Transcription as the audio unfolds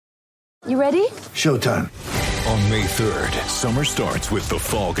You ready? Showtime. On May 3rd, summer starts with The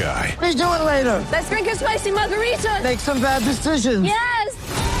Fall Guy. Let's do it later. Let's drink a spicy margarita. Make some bad decisions.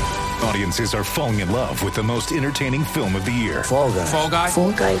 Yes! Audiences are falling in love with the most entertaining film of the year. Fall Guy. Fall Guy?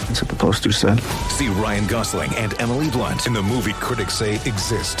 Fall Guy. That's what the poster said. See Ryan Gosling and Emily Blunt in the movie critics say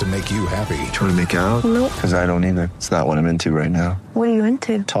exists to make you happy. Trying to make it out? Nope. Because I don't either. It's not what I'm into right now. What are you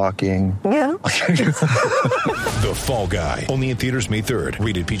into? Talking. Yeah. The Fall Guy. Only in theaters May 3rd.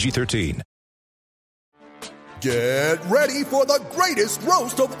 Rated PG-13. Get ready for the greatest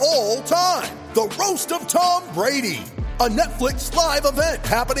roast of all time. The Roast of Tom Brady. A Netflix live event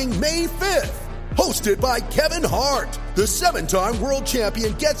happening May 5th. Hosted by Kevin Hart. The 7-time world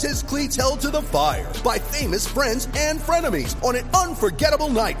champion gets his cleats held to the fire by famous friends and frenemies on an unforgettable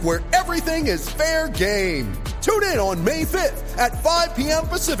night where everything is fair game. Tune in on May 5th at 5 p.m.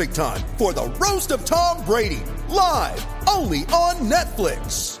 Pacific time for the Roast of Tom Brady. Live only on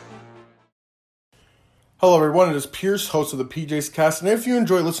Netflix. Hello everyone, it is Pierce, host of the PJ's Cast, and if you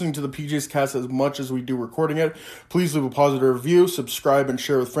enjoy listening to the PJ's Cast as much as we do recording it, please leave a positive review, subscribe, and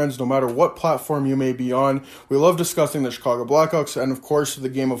share with friends no matter what platform you may be on. We love discussing the Chicago Blackhawks and of course the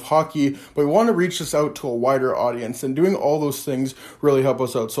game of hockey, but we want to reach this out to a wider audience, and doing all those things really help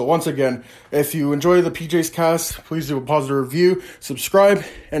us out. So once again, if you enjoy the PJ's Cast, please leave a positive review, subscribe,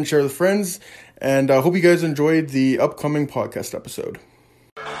 and share with friends, and I hope you guys enjoyed the upcoming podcast episode.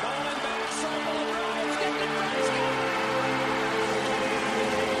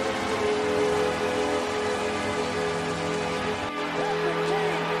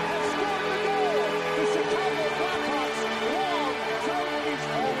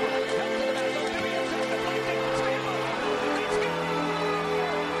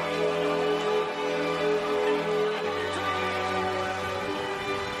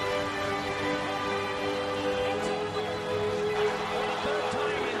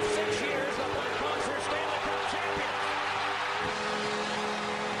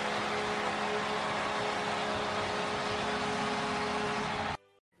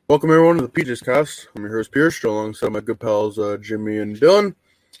 Welcome everyone to the PJ's Cast. I'm your host Pierce, alongside my good pals Jimmy and Dylan.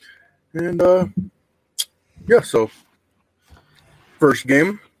 And so first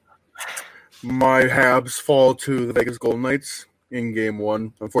game, my Habs fall to the Vegas Golden Knights in Game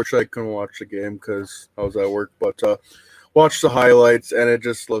 1. Unfortunately, I couldn't watch the game because I was at work, but watched the highlights, and it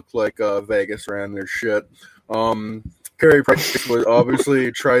just looked like Vegas ran their shit. Carey Price was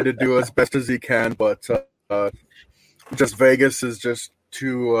obviously tried to do as best as he can, but just Vegas is just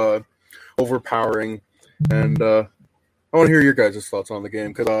too overpowering, and I want to hear your guys' thoughts on the game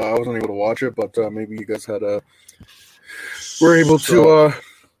because I wasn't able to watch it, but maybe you guys were able to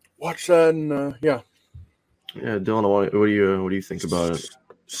watch that, and yeah. Dylan, what do you think about it?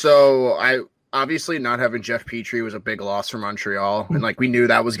 So I obviously not having Jeff Petrie was a big loss for Montreal, and we knew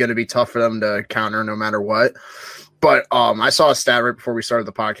that was going to be tough for them to counter no matter what. But I saw a stat right before we started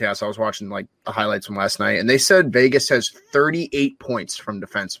the podcast. I was watching the highlights from last night, and they said Vegas has 38 points from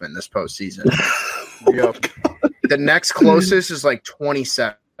defensemen this postseason. Yep. The next closest is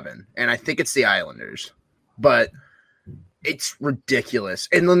 27, and I think it's the Islanders. But it's ridiculous.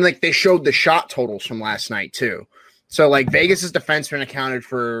 And then they showed the shot totals from last night too. So Vegas's defensemen accounted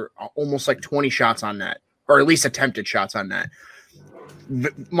for almost 20 shots on net, or at least attempted shots on net.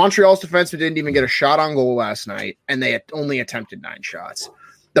 Montreal's defenseman didn't even get a shot on goal last night, and they had only attempted 9 shots.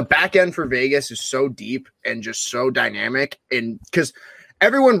 The back end for Vegas is so deep and just so dynamic, and because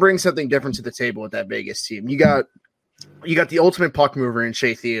everyone brings something different to the table with that Vegas team. You got the ultimate puck mover in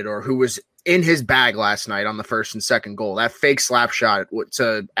Shea Theodore, who was in his bag last night on the first and second goal. That fake slap shot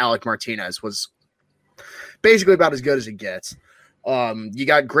to Alec Martinez was basically about as good as it gets. You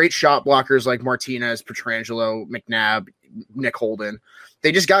got great shot blockers like Martinez, Pietrangelo, McNabb, Nick Holden.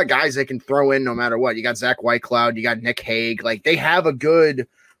 They just got guys they can throw in no matter what. You got Zach Whitecloud, you got Nick Hague. They have a good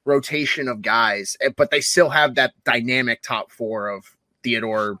rotation of guys, but they still have that dynamic top 4 of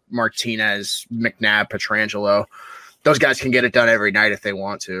Theodore, Martinez, McNabb, Pietrangelo. Those guys can get it done every night if they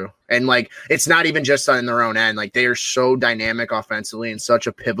want to. And it's not even just on their own end. They are so dynamic offensively and such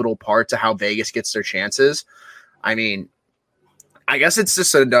a pivotal part to how Vegas gets their chances. I mean, I guess it's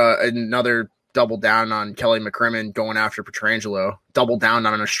just another double down on Kelly McCrimmon going after Pietrangelo, double down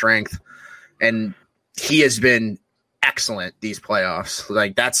on his strength. And he has been excellent these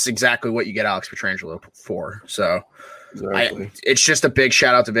playoffs. That's exactly what you get Alex Pietrangelo for. So exactly. It's just a big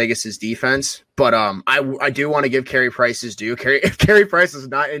shout out to Vegas's defense. But I do want to give Carey Price his due. If Carey Price was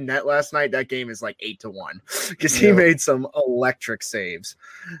not in net last night, that game is 8-1 because he made some electric saves.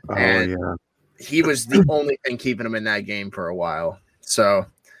 And he was the only thing keeping him in that game for a while. So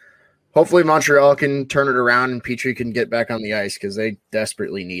Hopefully Montreal can turn it around and Petrie can get back on the ice because they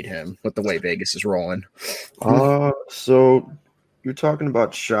desperately need him with the way Vegas is rolling. So you're talking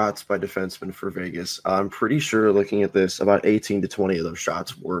about shots by defensemen for Vegas. I'm pretty sure looking at this, about 18 to 20 of those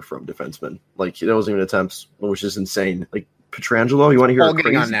shots were from defensemen. Like, that wasn't even attempts, which is insane. Like, Pietrangelo, you want to hear All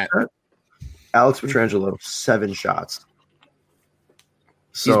getting on net. Alex Pietrangelo, 7 shots.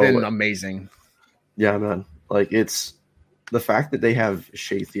 He's been amazing. Yeah, man. Like, it's the fact that they have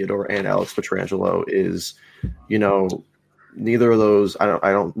Shea Theodore and Alex Pietrangelo is, neither of those. I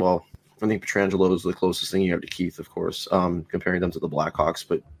think Pietrangelo is the closest thing you have to Keith, of course, comparing them to the Blackhawks.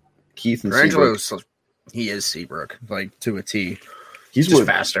 But Keith and Pietrangelo, he is Seabrook, like to a T. He's just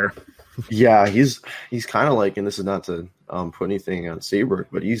faster. Yeah, he's kind of like, and this is not to put anything on Seabrook,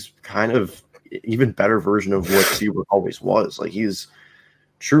 but he's kind of even better version of what Seabrook always was. Like, he's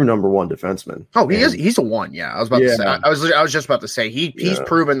true number one defenseman. Oh, he is. He's a one. Yeah, I was about to say. I was just about to say he's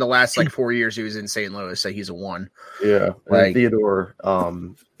proven the last 4 years he was in St. Louis that he's a one. Yeah, like Theodore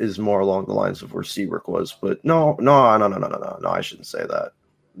is more along the lines of where Seabrook was, but no, I shouldn't say that.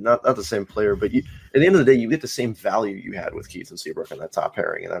 Not the same player, but at the end of the day, you get the same value you had with Keith and Seabrook in that top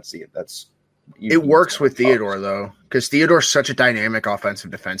pairing, and it works with Theodore though, because Theodore's such a dynamic offensive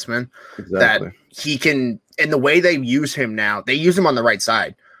defenseman that he can. And the way they use him now, they use him on the right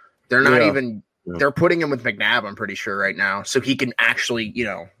side. They're not even. Yeah. They're putting him with McNabb, I'm pretty sure right now, so he can actually,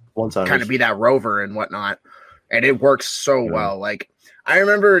 kind of be that rover and whatnot. And it works so well. Like, I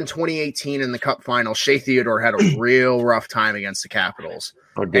remember in 2018 in the Cup final, Shea Theodore had a real rough time against the Capitals.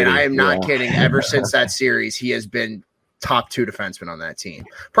 And I am not kidding. Ever since that series, he has been top 2 defenseman on that team.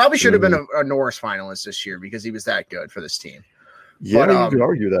 Probably should have been a Norris finalist this year because he was that good for this team. Yeah, but, you could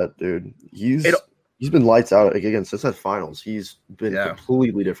argue that, dude. He's been lights out again since that finals. He's been a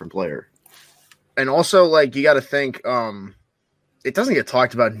completely different player. And also, like, you got to think, it doesn't get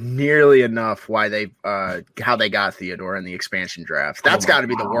talked about nearly enough why they how they got Theodore in the expansion draft. That's got to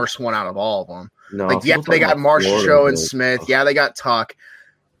be the worst one out of all of them. No, they got Marchessault and Smith. Yeah, they got Tuck.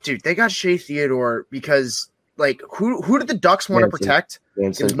 Dude, they got Shea Theodore because, like, who did the Ducks want to protect?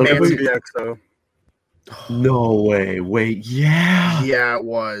 Manson. No way. Wait, yeah. Yeah, it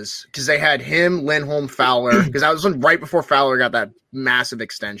was. Because they had him, Lindholm, Fowler. Because that was right before Fowler got that massive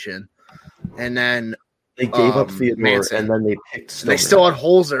extension. And then they gave up Theodore, Manson. And then they picked Stoner. They still had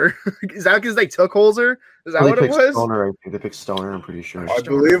Holzer. Is that because they took Holzer? Is that what it was? Stoner, I think they picked Stoner, I'm pretty sure. I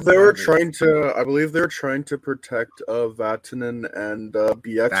believe they were trying to protect Vatanen and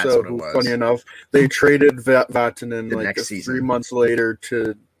Bieksa, who, funny enough, they traded Vatanen like 3 months later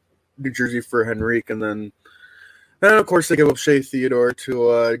to New Jersey for Henrique, and then of course they give up Shea Theodore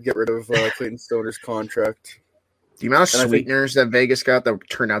to get rid of Clayton Stoner's contract. The amount of sweeteners that Vegas got that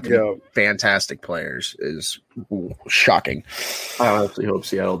turned out to be fantastic players is shocking. I honestly hope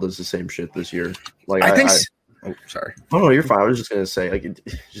Seattle does the same shit this year. Like, I'm sorry. Oh no, you're fine. I was just gonna say, like,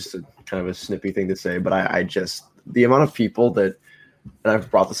 just a kind of a snippy thing to say, but I just the amount of people that, and I've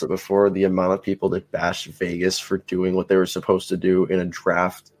brought this up before, the amount of people that bash Vegas for doing what they were supposed to do in a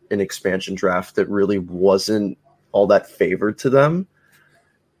draft, an expansion draft that really wasn't all that favored to them.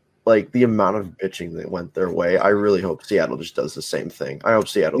 Like, the amount of bitching that went their way, I really hope Seattle just does the same thing. I hope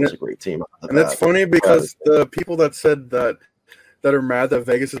Seattle is a great team. And it's funny because the people that said that are mad that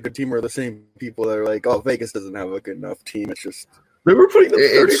Vegas is a good team are the same people that are like, oh, Vegas doesn't have a good enough team. It's just they were putting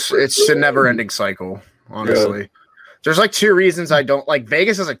it's a never-ending cycle, honestly. Yeah. There's like 2 reasons I don't like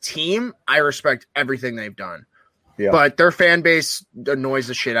Vegas as a team. I respect everything they've done. Yeah. But their fan base annoys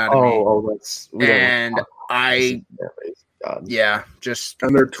the shit out of me. And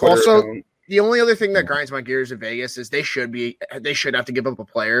their Twitter also account. The only other thing that grinds my gears in Vegas is they should have to give up a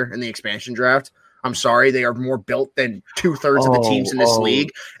player in the expansion draft. I'm sorry, they are more built than 2/3 of the teams in this league,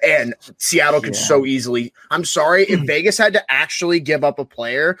 and Seattle could so easily. I'm sorry, if Vegas had to actually give up a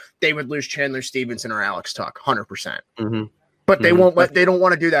player, they would lose Chandler Stevenson or Alex Tuck, 100%. Mm-hmm. But they won't let. They don't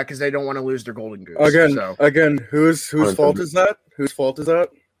want to do that because they don't want to lose their golden goose. Again, whose fault is that? Whose fault is that?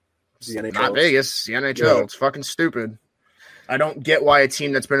 The NHL. Not Vegas. The NHL. Yeah. It's fucking stupid. I don't get why a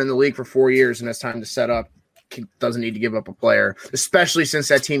team that's been in the league for 4 years and has time to set up doesn't need to give up a player, especially since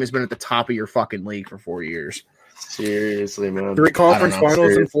that team has been at the top of your fucking league for 4 years. Seriously, man. 3 conference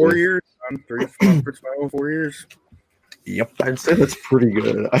finals in 4 years. 3 conference finals in 4 years. Yep, I'd say that's pretty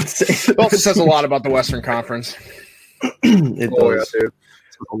good. I'd say it also says a lot about the Western Conference. It does. Yeah, dude.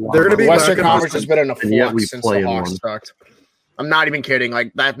 They're going to be Western Conference has been in a flux since the Hawks sucked. I'm not even kidding.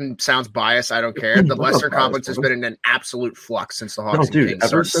 Like, that sounds biased. I don't care. The Western Conference has been in an absolute flux since the Hawks and Kings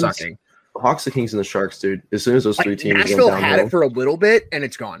started sucking. The Hawks, the Kings, and the Sharks, dude. As soon as those 3 teams Nashville had it for a little bit, and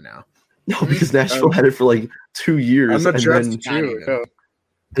it's gone now. No, because Nashville had it for like 2 years. And the Jets too.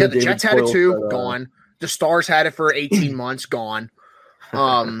 Yeah, the Jets had it too. Gone. The Stars had it for 18 months. Gone.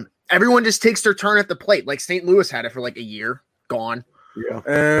 Everyone just takes their turn at the plate. Like St. Louis had it for like a year. Gone. Yeah,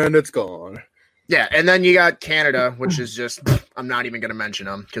 and it's gone. Yeah, and then you got Canada, which is just I'm not even going to mention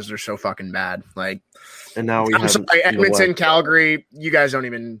them because they're so fucking bad. Like, and now I'm sorry, Edmonton, Calgary, you guys don't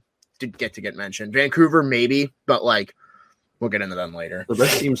even get mentioned. Vancouver, maybe, but like we'll get into them later. The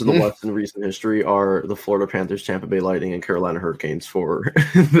best teams in the West in recent history are the Florida Panthers, Tampa Bay Lightning, and Carolina Hurricanes for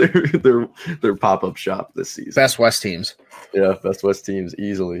their pop-up shop this season. Best West teams. Yeah, best West teams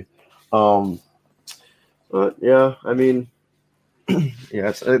easily. But yeah, I mean,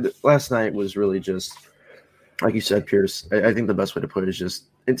 yeah. Last night was really just like you said, Pierce. I think the best way to put it is just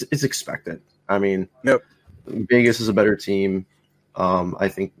it's expected. I mean, yep. Vegas is a better team. I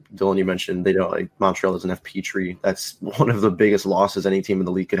think Dylan, you mentioned they don't like Montreal doesn't have Petrie. That's one of the biggest losses any team in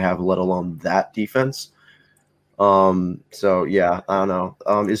the league could have, let alone that defense. So yeah, I don't know.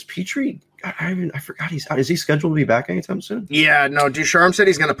 Is Petrie? I forgot he's out. Is he scheduled to be back anytime soon? Yeah, no. Ducharme said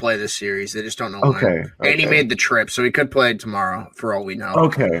he's going to play this series. They just don't know when. And he made the trip, so he could play tomorrow for all we know.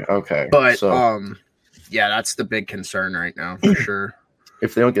 Okay. But yeah, that's the big concern right now for sure.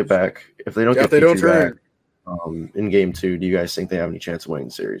 If they don't get back, if they don't turn in game 2, do you guys think they have any chance of winning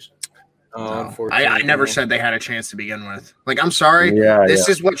the series? No. I never said they had a chance to begin with. Like, I'm sorry. This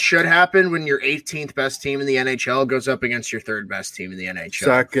is what should happen when your 18th best team in the NHL goes up against your third best team in the NHL.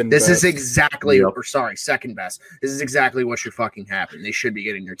 Second best. Is exactly, second best. This is exactly what should fucking happen. They should be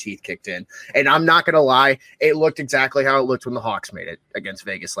getting their teeth kicked in. And I'm not going to lie, it looked exactly how it looked when the Hawks made it against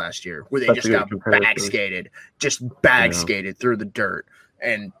Vegas last year, where they just got bag skated through the dirt.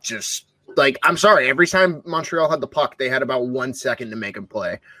 And just, like, I'm sorry, every time Montreal had the puck, they had about 1 second to make a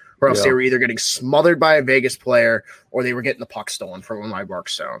play. Or else they were either getting smothered by a Vegas player or they were getting the puck stolen from my mark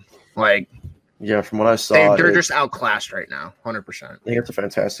zone. Like, yeah, from what I saw, they're just outclassed right now, 100%. I think it's a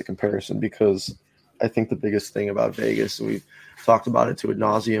fantastic comparison because I think the biggest thing about Vegas, we've talked about it to ad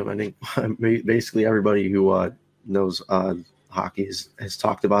nauseum. I think basically everybody who knows hockey has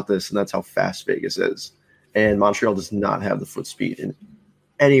talked about this, and that's how fast Vegas is. And Montreal does not have the foot speed in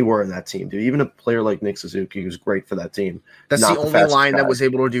anywhere in that team, dude. Even a player like Nick Suzuki, who's great for that team. That's the only line that was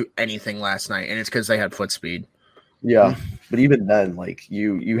able to do anything last night, and it's because they had foot speed. Yeah, but even then, like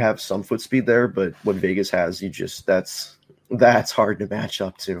you have some foot speed there, but what Vegas has, that's hard to match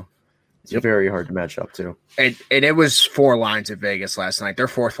up to. It's very hard to match up to. And it was 4 lines at Vegas last night. Their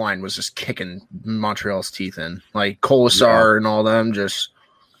fourth line was just kicking Montreal's teeth in. Like Colasar and all them,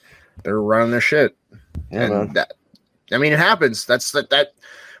 they're running their shit. Yeah, and man. It happens. That's that.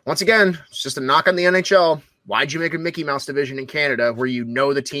 Once again, it's just a knock on the NHL. Why'd you make a Mickey Mouse division in Canada where you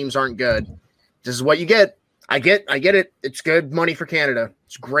know the teams aren't good? This is what you get. I get it. It's good money for Canada.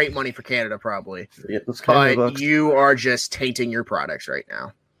 It's great money for Canada, probably. Yeah, but you are just tainting your products right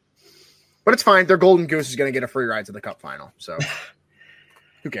now. But it's fine. Their Golden Goose is going to get a free ride to the Cup final. So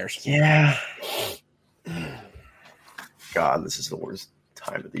who cares? Yeah. God, this is the worst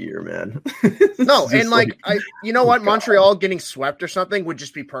time of the year, man. No, and you know what? Montreal getting swept or something would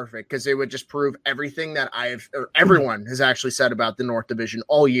just be perfect because it would just prove everything that everyone has actually said about the North Division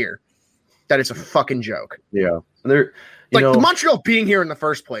all year, that it's a fucking joke. Yeah, the Montreal being here in the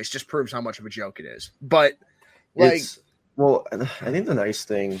first place just proves how much of a joke it is. But I think the nice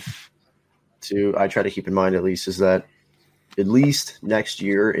thing I try to keep in mind at least is that at least next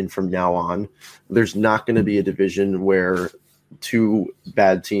year and from now on, there's not going to be a division where 2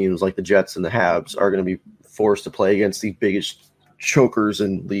 bad teams like the Jets and the Habs are going to be forced to play against the biggest chokers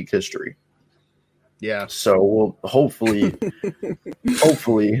in league history. Yeah. So we'll hopefully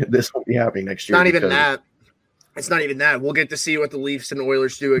this won't be happening next year. Not even that. It's not even that. We'll get to see what the Leafs and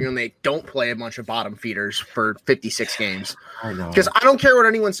Oilers doing when they don't play a bunch of bottom feeders for 56 games. I know. Because I don't care what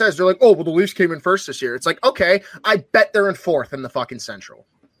anyone says. They're like, oh, well, the Leafs came in first this year. It's like, okay, I bet they're in 4th in the fucking Central.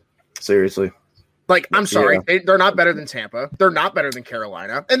 Seriously. Like, I'm sorry, they're not better than Tampa. They're not better than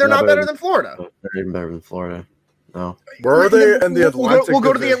Carolina, and they're not better than Florida. They're even better than Florida. No. Where are they in the Atlantic? We'll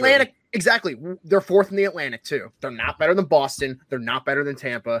go to the Atlantic. Exactly. They're 4th in the Atlantic, too. They're not better than Boston. They're not better than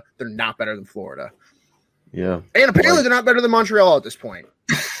Tampa. They're not better than Florida. Yeah. And apparently they're not better than Montreal at this point.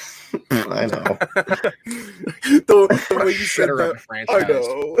 I know. the way you said that, I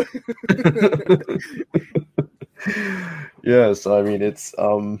know. Yeah, so I mean, it's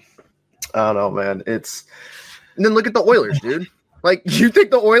I don't know, man. And then look at the Oilers, dude. Like, you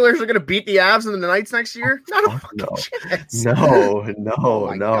think the Oilers are going to beat the Avs and the Knights next year? Not a fucking chance. No.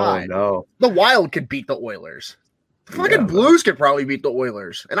 The Wild could beat the Oilers. The fucking Blues could probably beat the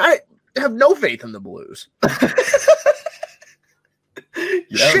Oilers. And I have no faith in the Blues. The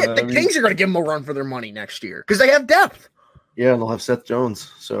Kings are going to give them a run for their money next year because they have depth. Yeah, and they'll have Seth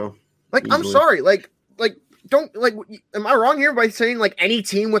Jones. So Like, I'm easily. sorry, don't am I wrong here by saying like any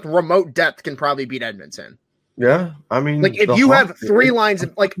team with remote depth can probably beat Edmonton? Yeah, I mean, Like if the you have Hawks- three lines,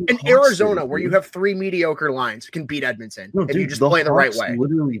 like in Hawks Arizona, did, where dude. you have three mediocre lines, can beat Edmonton No, if dude, you just play the right Hawks way.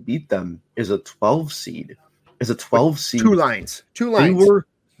 Literally beat them is a 12 seed. Is a 12 seed. Two lines.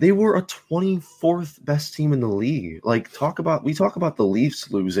 They were a 24th best team in the league. Like we talk about the Leafs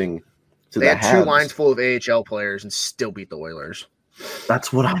losing to They the had two Habs. lines full of AHL players and still beat the Oilers.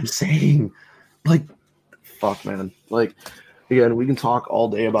 That's what I'm saying. Like, fuck, man. Like, again, we can talk all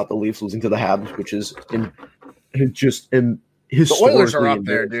day about the Leafs losing to the Habs, which is The Oilers are up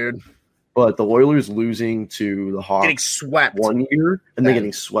there, dude. But the Oilers losing to the Hawks Getting swept. 1 year and then Yeah.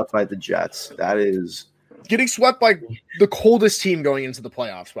 getting swept by the Jets. That is, Getting swept by the coldest team going into the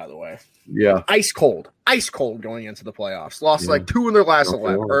playoffs, by the way. yeah. Ice cold going into the playoffs. Lost Yeah. like 2 of their last No,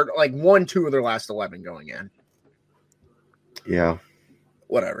 11, or like 1-2 of their last 11 going in. Yeah.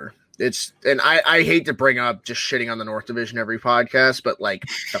 Whatever. And I hate to bring up just shitting on the North Division every podcast, but like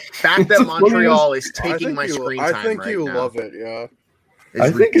the fact that the Montreal is I taking think my you- screen I time think right you now love it, yeah. is I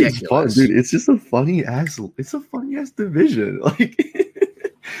think ridiculous. it's fun, dude. It's just a funny ass division.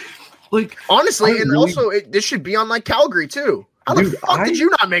 Like, Honestly, I and really- also this should be on like Calgary too. How the Dude, fuck did you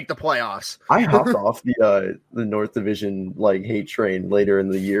not make the playoffs? I hopped off the North Division like hate train later in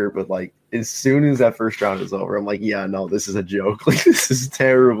the year, but like as soon as that first round is over, I'm like, yeah, no, this is a joke. Like, this is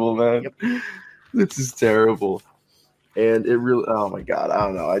terrible, man. Yep. This is terrible. And it really, oh my god, I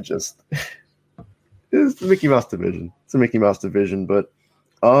don't know. It's the Mickey Mouse division. It's a Mickey Mouse division, but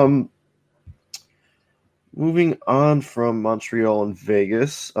moving on from Montreal and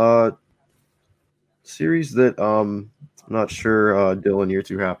Vegas, series that I'm not sure, Dylan, you're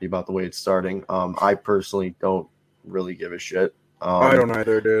too happy about the way it's starting. I personally don't really give a shit. I don't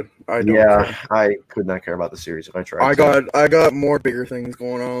either, dude. I don't. Yeah, care. I could not care about the series if I tried. I got more bigger things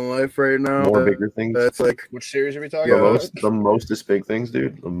going on in life right now. more bigger things. That's like, Which series are we The talking about? mostest big things,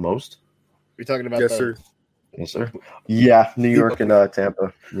 dude. The most. We're talking about yes, the... sir. Yes, sir. Yeah, New York and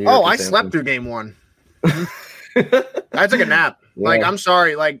Tampa. New York Oh, and I Tampa. slept through game 1. I took a nap. Like, Yeah. I'm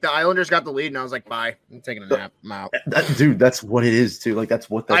sorry. Like, the Islanders got the lead, and I was like, bye. I'm taking a nap. I'm out. Dude, that's what it is too. Like, that's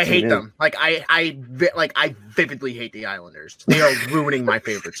what that I team hate is. them. Like, I vividly hate the Islanders. They are ruining my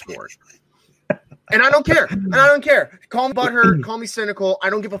favorite sport. And I don't care. Call me butthurt. Call me cynical. I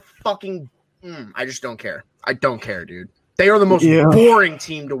don't give a fucking... I just don't care. I don't care, dude. They are the most Yeah. boring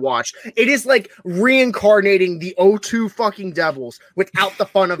team to watch. It is like reincarnating the 0-2 fucking Devils without the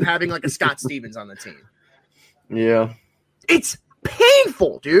fun of having like a Scott Stevens on the team. Yeah, It's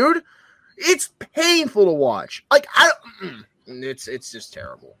painful, dude. It's painful to watch. Like it's just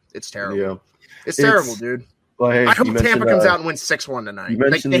terrible. It's terrible. yeah. It's It's- terrible, dude. Well, hey, I hope you Tampa mentioned, comes out and wins 6-1 tonight. you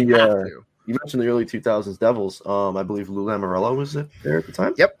Like, mentioned they the, have to. You mentioned the early 2000s Devils. I believe Lou Lamoriello was there at the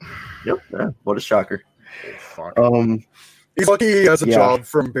time. Yep. Yeah. What a shocker. Fuck. He's lucky he has a Yeah. job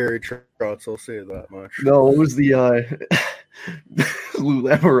from Barry Trotz. I'll say that much. No, it was the Lou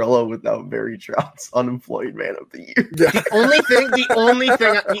Lamoriello without Barry Trotz, unemployed man of the year. The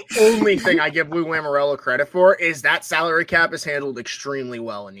only thing I give Lou Lamoriello credit for is that salary cap is handled extremely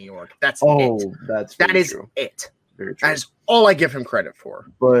well in New York. That's it. That's That very is true. it. Very true. That is all I give him credit for.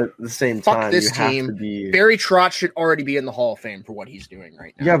 But at the same Fuck time, this you have team. to be. Barry Trotz should already be in the Hall of Fame for what he's doing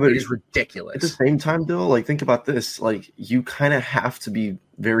right now. Yeah, but it is at the ridiculous. same time, though, like think about this: like you kind of have to be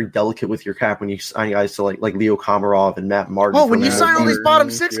very delicate with your cap when you sign guys to like Leo Komarov and Matt Martin. Oh, when from you that sign all team. these bottom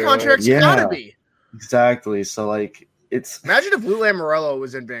six Yeah. contracts, you Yeah. gotta be. Exactly. So like it's Imagine if Lou Lamoriello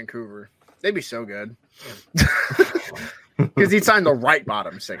was in Vancouver. They'd be so good. Because he'd sign the right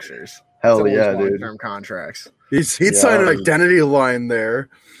bottom sixers. hell yeah, dude. Long-term contracts. He'd Yeah. sign an identity line there.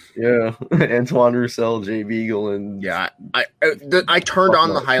 Yeah, Antoine Roussel, Jay Beagle, and Yeah, I turned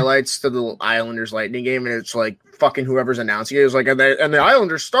on the highlights to the Islanders Lightning game, and it's like fucking whoever's announcing it is like, and the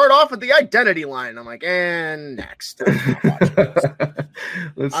Islanders start off at the identity line. I'm like, and next.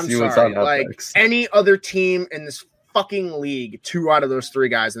 Let's I'm see what's sorry. on Like next. any other team in this fucking league, 2 out of those 3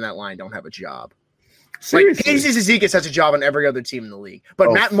 guys in that line don't have a job. Like Seriously. Casey Zizekas has a job on every other team in the league, but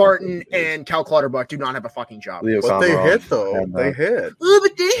Oh, Matt Martin fucking and Cal Clutterbuck do not have a fucking job. Leo But they Komarov hit, though. and, They hit. Oh,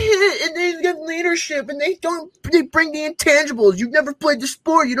 but they hit and they get leadership and they bring the intangibles. You've never played the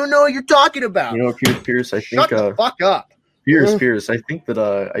sport. You don't know what you're talking about. You know, Pierce. I Shut think the fuck up. Pierce. I think that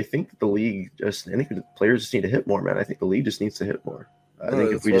the league I think the players just need to hit more, man. I think the league just needs to hit more. I No, think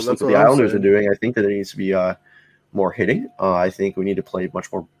if that's we what- just look that's at what the I'm Islanders are saying. doing, I think that it needs to be more hitting. I think we need to play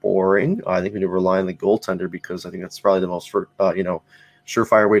much more boring. I think we need to rely on the goaltender because I think that's probably the most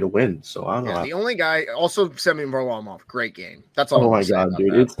surefire way to win. So I don't know. Yeah, the only guy, also Semyon Varlamov, great game. That's all. Oh my god,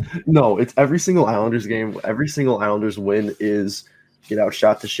 dude! It's every single Islanders game. Every single Islanders win is get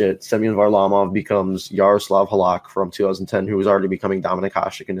outshot to shit. Semyon Varlamov becomes Yaroslav Halak from 2010, who was already becoming Dominik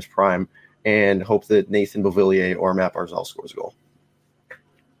Hasek in his prime, and hope that Nathan Beauvillier or Matt Barzal scores a goal.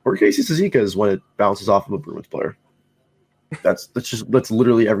 Or Casey Cizikas when it bounces off of a Bruins player. That's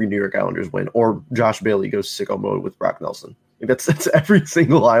literally every New York Islanders win. Or Josh Bailey goes sicko mode with Brock Nelson. Like that's every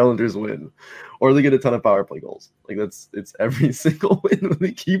single Islanders win. Or they get a ton of power play goals. Like it's every single win.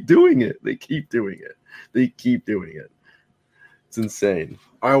 They keep doing it. It's insane.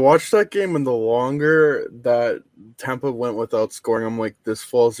 I watched that game, and the longer that Tampa went without scoring, I'm like, this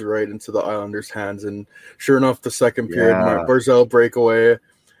falls right into the Islanders' hands. And sure enough, the second period, Mark Barzal breakaway.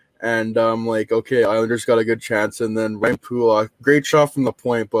 And I'm like, okay, Islanders got a good chance. And then Ryan Pulock, great shot from the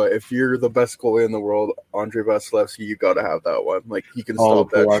point. But if you're the best goalie in the world, Andrei Vasilevsky, you got to have that one. Like, he can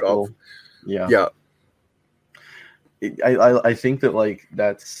stop that shot. Yeah. I think that, like,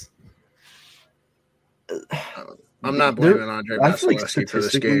 that's... I'm not blaming Andrei Vasilevsky for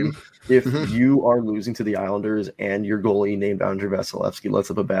this game. If you are losing to the Islanders and your goalie named Andrei Vasilevsky lets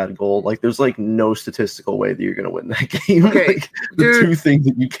up a bad goal, like there's like no statistical way that you're going to win that game. Okay, like, the two things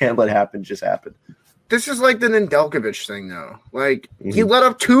that you can't let happen just happen. This is like the Nedeljkovic thing, though. Like he let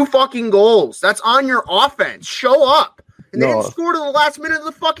up 2 fucking goals. That's on your offense. Show up, and they didn't score to the last minute of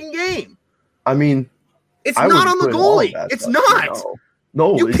the fucking game. I mean, it's not on the goalie. It's not.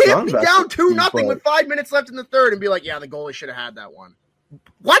 No, you can't be down 2-0 with 5 minutes left in the third and be like, yeah, the goalie should have had that one.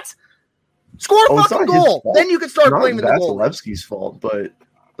 What? Score a fucking goal. Then you can start blaming the goalie. That's Vasilevsky's fault, but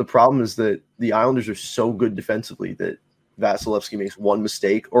the problem is that the Islanders are so good defensively that Vasilevsky makes one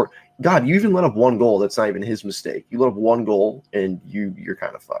mistake. Or, God, you even let up one goal. That's not even his mistake. You let up one goal, and you're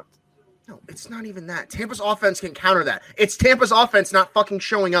kind of fucked. No, it's not even that. Tampa's offense can counter that. It's Tampa's offense not fucking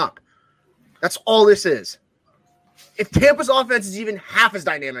showing up. That's all this is. If Tampa's offense is even half as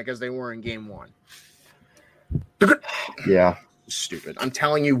dynamic as they were in game 1. Yeah. Stupid. I'm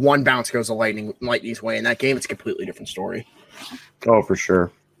telling you, one bounce goes a Lightning's way in that game. It's a completely different story. Oh, for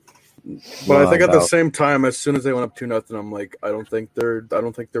sure. But I think at the same time, as soon as they went up 2-0, I'm like, I don't think they're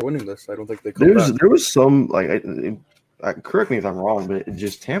winning this. I don't think they come back. There was some correct me if I'm wrong, but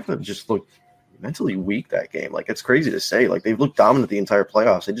Tampa just looked mentally weak that game. Like, it's crazy to say. Like, they've looked dominant the entire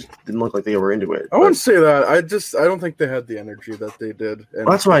playoffs. They just didn't look like they were into it. I wouldn't say that. I don't think they had the energy that they did.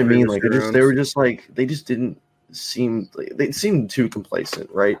 That's what I mean. Like, they just didn't seem. They seemed too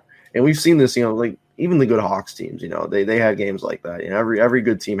complacent, right? And we've seen this. Like even the good Hawks teams. They had games like that. Every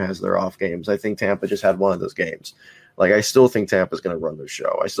good team has their off games. I think Tampa just had one of those games. Like, I still think Tampa's going to run their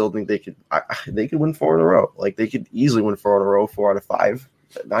show. I still think they could win 4 in a row. Like, they could easily win 4 in a row, 4 out of 5.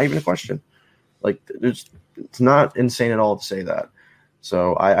 Not even a question. Like, it's not insane at all to say that.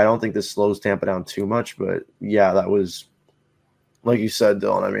 So I don't think this slows Tampa down too much. But, yeah, that was, like you said,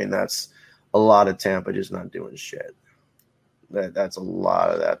 Dylan, I mean, that's a lot of Tampa just not doing shit. That's a lot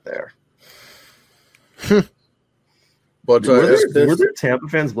of that there. But were there Tampa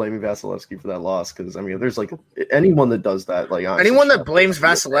fans blaming Vasilevsky for that loss? Because, I mean, there's, like, anyone that does that, like, honestly, anyone that blames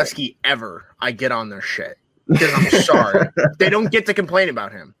Vasilevsky ever, I get on their shit. Because I'm sorry. They don't get to complain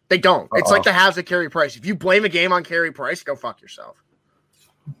about him. They don't. It's like the Habs of Carey Price. If you blame a game on Carey Price, go fuck yourself.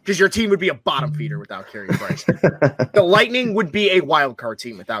 Because your team would be a bottom feeder without Carey Price. The Lightning would be a wild card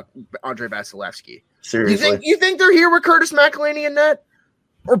team without Andrei Vasilevsky. Seriously. You think they're here with Curtis McElhinney in net?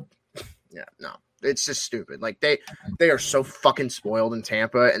 Or yeah, no. It's just stupid. Like they are so fucking spoiled in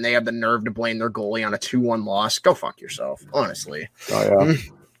Tampa, and they have the nerve to blame their goalie on a 2-1 loss. Go fuck yourself, honestly. Oh yeah.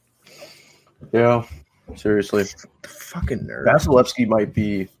 Yeah. Seriously. Fucking nerd. Vasilevsky might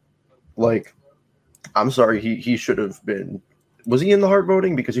be like, I'm sorry, he should have been. Was he in the Hart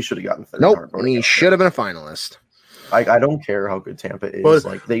voting? Because he should have gotten. Nope, he should have been a finalist. I don't care how good Tampa is.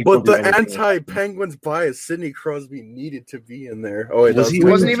 But the anti-Penguins bias, Sidney Crosby needed to be in there. Oh, he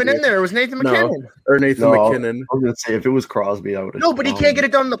wasn't even in there. It was Nathan McKinnon. McKinnon. I was going to say, if it was Crosby, I would have. No, but he can't get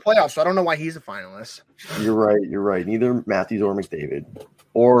it done in the playoffs, so I don't know why he's a finalist. You're right. Neither Matthews or McDavid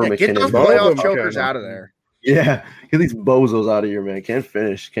or McKinnon. Get those playoff chokers out of there. Yeah, get these bozos out of here, man. Can't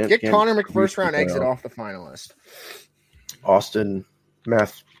finish. Get Connor McFirst round exit off the finalist. Austin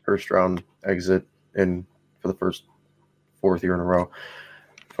Math first round exit in for the first 4th year in a row.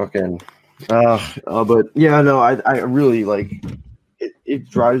 Fucking but yeah, no, I really like it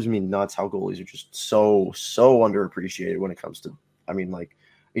drives me nuts how goalies are just so underappreciated when it comes to, I mean, like,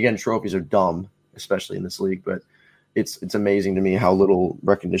 again, trophies are dumb, especially in this league, but it's amazing to me how little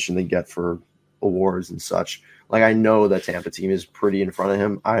recognition they get for awards and such. Like, I know that Tampa team is pretty in front of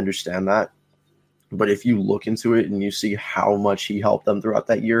him. I understand that. But if you look into it and you see how much he helped them throughout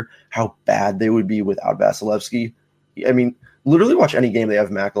that year, how bad they would be without Vasilevsky, I mean, literally watch any game they have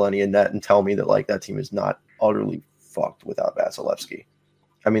McElhinney in net and tell me that like that team is not utterly fucked without Vasilevsky.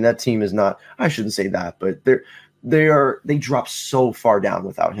 I mean, that team is not. I shouldn't say that, but they drop so far down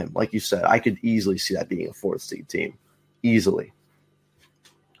without him. Like you said, I could easily see that being a fourth seed team, easily.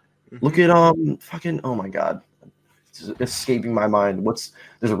 Look at fucking oh my god, it's escaping my mind.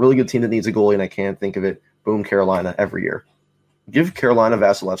 There's a really good team that needs a goalie and I can't think of it. Boom, Carolina every year. Give Carolina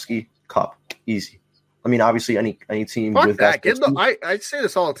Vasilevsky cup easy. I mean, obviously any team Fuck with that. Vasilevsky, I say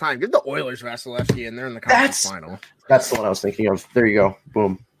this all the time. Give the Oilers Vasilevsky and they're in the conference final. That's the one I was thinking of. There you go.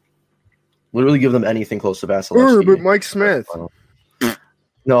 Boom. Literally give them anything close to Vasilevsky. But Mike Smith.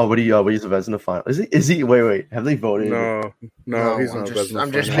 No, but he's a Vezina final. Is he? Wait. Have they voted? No, he's not.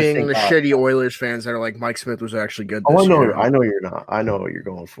 I'm just being the shitty Oilers fans that are like Mike Smith was actually good. Oh, this year. I know you're not. I know what you're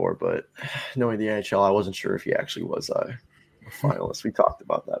going for, but knowing the NHL, I wasn't sure if he actually was a finalist. We talked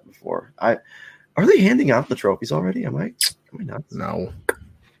about that before. Are they handing out the trophies already? Am I nuts? No.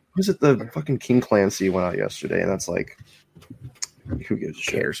 Was it the fucking King Clancy went out yesterday, and that's like, who gives a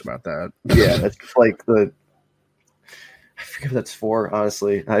shit? Cares about that? Yeah, that's like I forget what that's for,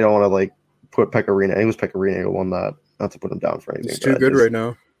 honestly. I don't want to like put Pecorino. It was Pecorino who won that. Not to put him down for anything. It's too good right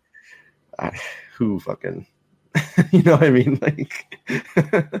now. Who fucking you know what I mean? Like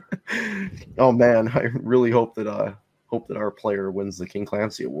oh man, I really hope that our player wins the King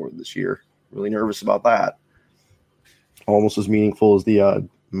Clancy Award this year. Really nervous about that. Almost as meaningful as the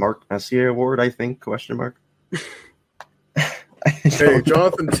Mark Messier Award, I think, question mark. Hey,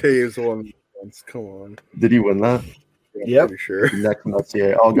 Jonathan Toews won once. Come on. Did he win that? Yeah, pretty sure. Next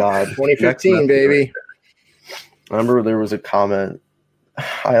Messier. Oh God. 2015, baby. I remember there was a comment.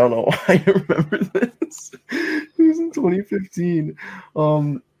 I don't know. I remember this. It was in 2015.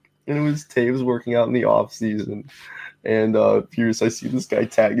 And it was Taves working out in the off season. And Pierce, I see this guy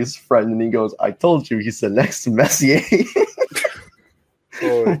tag his friend, and he goes, "I told you." He said, "Next to Messier."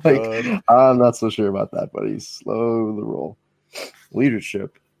 Oh, like, I'm not so sure about that, buddy. Slow the roll.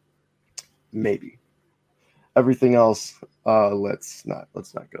 Leadership, maybe. Everything else, let's not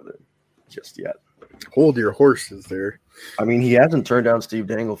go there just yet. Hold your horses there. I mean, he hasn't turned down Steve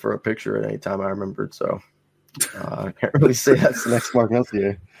Dangle for a picture at any time I remembered, so I can't really say that's the next Mark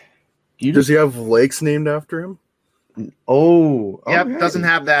Messier. Does he have lakes named after him? Oh, yep, okay. Doesn't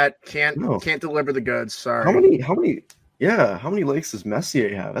have that. Can't deliver the goods. Sorry. How many lakes does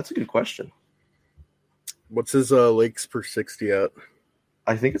Messier have? That's a good question. What's his lakes per 60 at?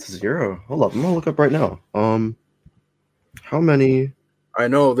 I think it's 0. Hold up, I'm gonna look up right now. How many? I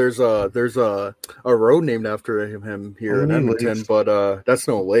know there's a road named after him here in Edmonton, lakes? But that's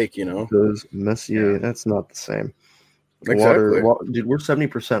no lake, you know. Does Messier? Yeah. That's not the same. Exactly. Water, dude, we're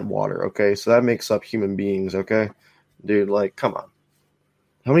 70% water. Okay, so that makes up human beings. Okay, dude, like, come on.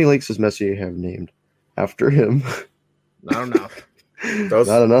 How many lakes does Messier have named after him? Not enough. Not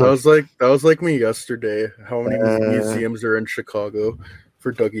enough. That was like me yesterday. How many museums are in Chicago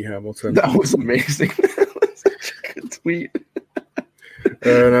for Dougie Hamilton? That was amazing. That was such a good tweet.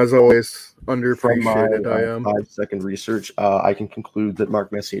 And as always, underappreciated my, I am. 5-second research, I can conclude that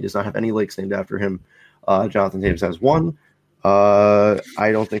Mark Messier does not have any lakes named after him. Jonathan Toews has one. I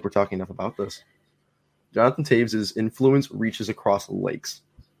don't think we're talking enough about this. Jonathan Toews' influence reaches across lakes.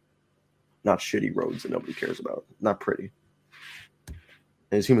 Not shitty roads that nobody cares about. Not pretty.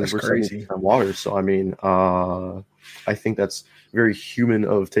 And as humans, we're 70% water, so I mean, I think that's very human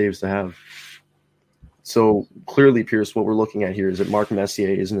of Toews to have. So clearly, Pierce, what we're looking at here is that Mark Messier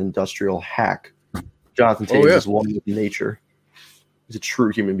is an industrial hack. Jonathan Toews is one with nature. He's a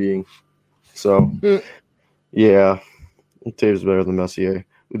true human being. So, yeah, Toews is better than Messier.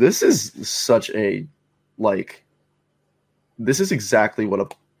 This is such a, this is exactly what a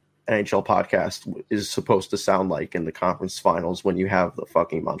NHL podcast is supposed to sound like in the conference finals when you have the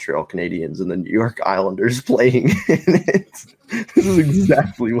fucking Montreal Canadiens and the New York Islanders playing in it. This is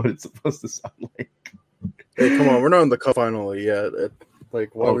exactly what it's supposed to sound like. Hey, come on, we're not in the cup final yet. Why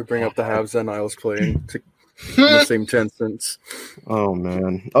do we bring up the Habs and Isles playing in the same sentence? Oh,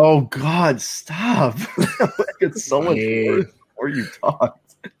 man. Oh, God, stop. It's so much worse before you talk.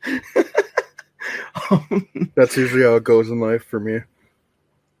 That's usually how it goes in life for me.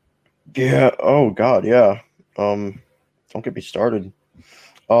 Yeah. Oh God. Yeah. Don't get me started.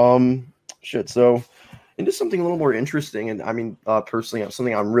 Shit. So into something a little more interesting, and I mean, personally,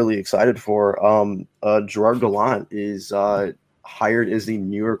 something I'm really excited for. Gerard Gallant is hired as the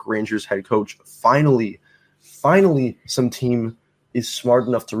New York Rangers head coach. Finally, some team is smart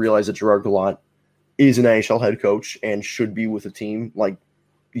enough to realize that Gerard Gallant is an NHL head coach and should be with a team like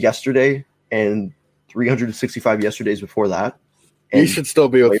yesterday. And 365 yesterdays before that. He should still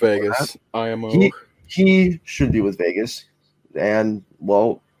be with Wait for Vegas. IMO. He should be with Vegas. And,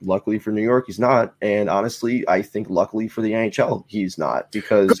 well, luckily for New York, he's not. And honestly, I think luckily for the NHL, he's not.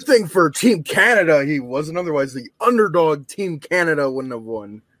 Because good thing for Team Canada, he wasn't. Otherwise, the underdog Team Canada wouldn't have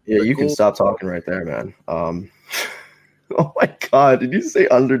won. Yeah, you can stop talking right there, man. Oh, my God. Did you say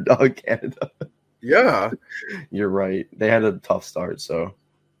underdog Canada? Yeah. You're right. They had a tough start, so.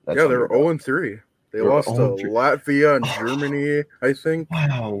 They were 0-3. They lost to Latvia and Germany, I think.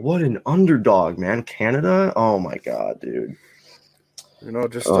 Wow, what an underdog, man. Canada? Oh, my God, dude.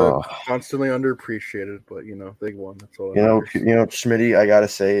 Just constantly underappreciated, but, they won. That's all. Schmitty, I got to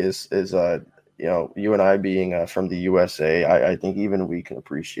say is you and I being from the USA, I think even we can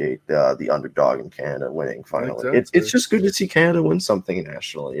appreciate the underdog in Canada winning finally. Exactly. It's just good to see Canada win something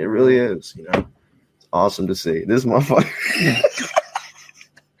nationally. It really is, It's awesome to see. This motherfucker.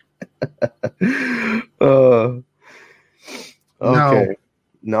 Okay.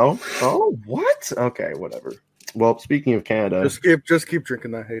 No? Oh, what? Okay, whatever. Well, speaking of Canada, just keep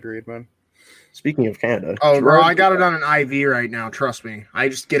drinking that Haterade, man. Speaking of Canada, bro, I got it on an IV right now. Trust me, I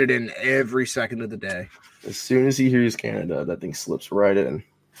just get it in every second of the day. As soon as he hears Canada, that thing slips right in.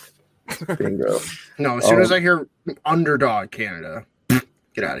 Bingo. No, as soon as I hear underdog Canada,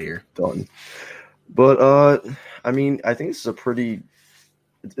 get out of here. Done. But I think this is a pretty.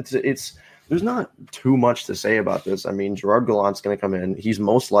 It's there's not too much to say about this. I mean, Gerard Gallant's going to come in. He's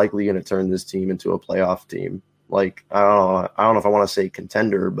most likely going to turn this team into a playoff team. Like, I don't know if I want to say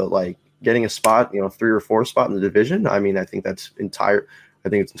contender, but like getting a spot, 3 or 4 spot in the division. I mean, I think it's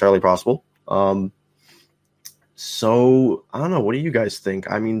entirely possible. So I don't know. What do you guys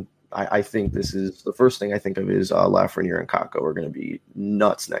think? I mean, I think this is the first thing I think of is Lafreniere and Kakko are going to be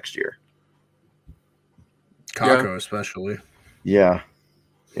nuts next year. Kakko especially. Yeah.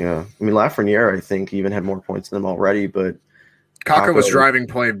 Yeah. I mean, Lafreniere, I think, even had more points than them already, but Kakko was driving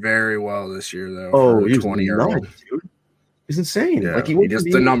play very well this year, though. Oh, he was 20-year-old. Dude. He's insane. Yeah, like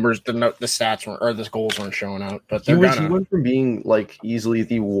the numbers, the stats weren't, or the goals weren't showing out. But he went from being like easily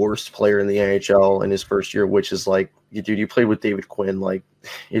the worst player in the NHL in his first year, which is like, dude, you played with David Quinn. Like,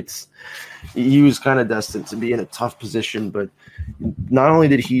 he was kind of destined to be in a tough position. But not only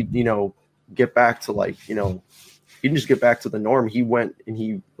did he, get back to like, he didn't just get back to the norm. He went and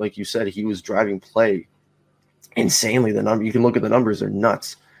he, like you said, he was driving play insanely. You can look at the numbers; they're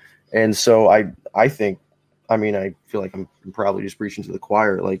nuts. And so I think. I mean, I feel like I'm probably just preaching to the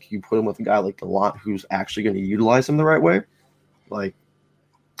choir. Like, you put him with a guy like Gallant who's actually going to utilize him the right way, like,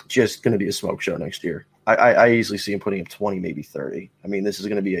 just going to be a smoke show next year. I easily see him putting up 20, maybe 30. I mean, this is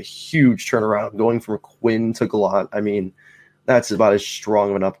going to be a huge turnaround. Going from Quinn to Gallant, I mean, that's about as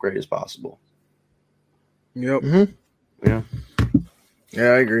strong of an upgrade as possible. Yep. Mm-hmm. Yeah. Yeah,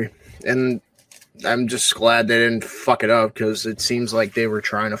 I agree. And I'm just glad they didn't fuck it up because it seems like they were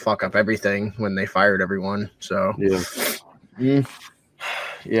trying to fuck up everything when they fired everyone. So yeah, I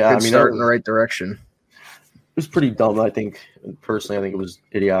mean, start in the right direction. It was pretty dumb. I think personally, I think it was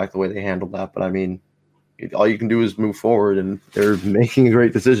idiotic the way they handled that. But I mean, all you can do is move forward, and they're making a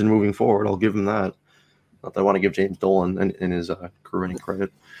great decision moving forward. I'll give them that. Not that I want to give James Dolan and his crew any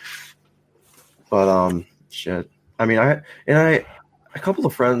credit, but shit. I mean, a couple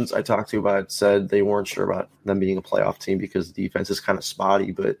of friends I talked to about it said they weren't sure about them being a playoff team because the defense is kind of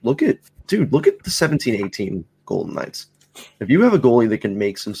spotty. But look at the 17-18 Golden Knights. If you have a goalie that can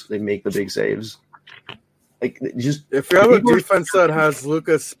make the big saves, like just if you have a defense that has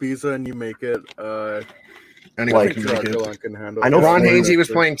Lucas Spiza and you make it, anyone can make it. Can handle. I know Ron Hainsey was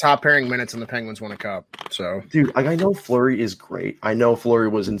playing top pairing minutes and the Penguins won a cup. So, dude, I know Fleury is great. I know Fleury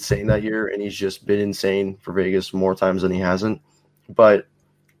was insane that year, and he's just been insane for Vegas more times than he hasn't. But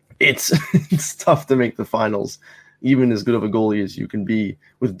it's tough to make the finals, even as good of a goalie as you can be,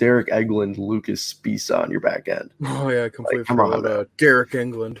 with Derek Eglund, Lucas Spiza on your back end. Oh, yeah, I completely forgot about Derek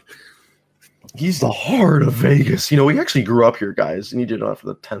Eglund. He's the heart of Vegas. He actually grew up here, guys, and he did it for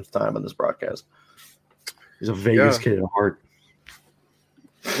the 10th time on this broadcast. He's a Vegas kid at heart.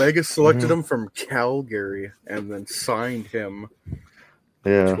 Vegas selected him from Calgary and then signed him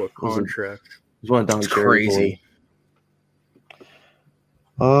to a contract. He's one down crazy.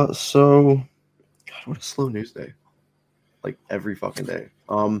 So, God, what a slow news day. Like, every fucking day.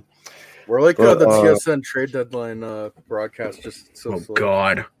 We're like the TSN trade deadline broadcast. Just so slow.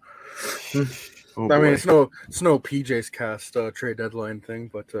 God. I mean, it's no PJ's cast trade deadline thing,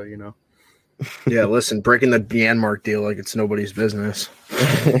 but Yeah, listen, breaking the Janmark deal like it's nobody's business.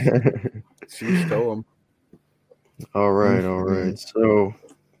 She stole him. All right. So,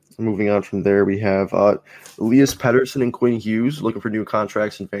 moving on from there, we have Elias Pettersson and Quinn Hughes looking for new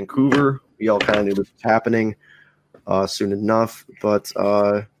contracts in Vancouver. We all kind of knew this was happening soon enough. But,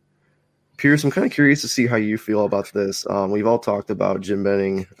 Pierce, I'm kind of curious to see how you feel about this. We've all talked about Jim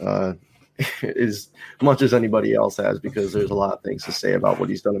Benning as much as anybody else has because there's a lot of things to say about what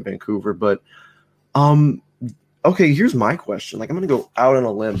he's done in Vancouver. But, okay, here's my question. Like, I'm going to go out on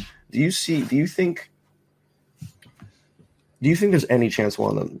a limb. Do you think there's any chance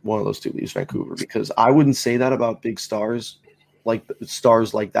one of those two leaves Vancouver? Because I wouldn't say that about big stars like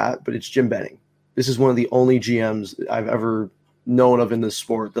that, but it's Jim Benning. This is one of the only GMs I've ever known of in this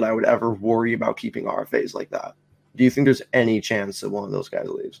sport that I would ever worry about keeping RFAs like that. Do you think there's any chance that one of those guys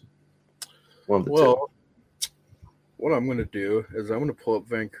leaves? One of the two. What I'm going to do is I'm going to pull up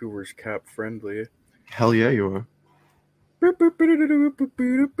Vancouver's cap friendly. Hell yeah, you are. This is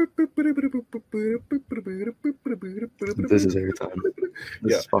airtime.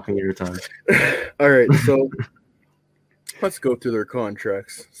 This is fucking airtime. All right, so let's go through their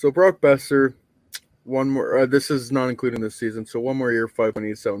contracts. So Brock Besser, one more. This is not including this season. So one more year,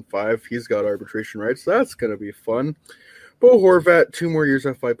 5.875. He's got arbitration rights. That's gonna be fun. Bo Horvat, 2 more years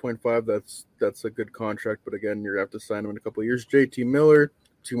at 5.5. That's a good contract, but again, you're gonna have to sign him in a couple of years. JT Miller,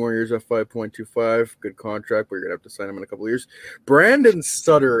 2 more years at 5.25. Good contract, but you're going to have to sign him in a couple of years. Brandon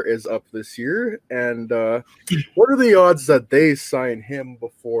Sutter is up this year. And what are the odds that they sign him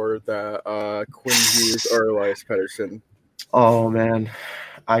before that Quinn Hughes or Elias Pettersson? Oh, man.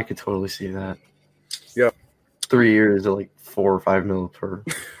 I could totally see that. Yeah. 3 years at like 4 or 5 mil per.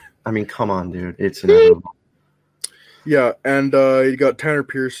 I mean, come on, dude. It's inevitable. Yeah, and you got Tanner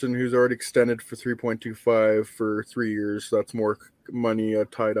Pearson, who's already extended for 3.25 for 3 years. That's more money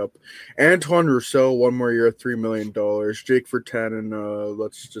tied up. Antoine Roussel, 1 more year at $3 million. Jake Virtanen,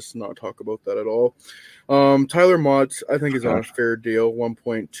 let's just not talk about that at all. Tyler Mott, I think, is on a fair deal,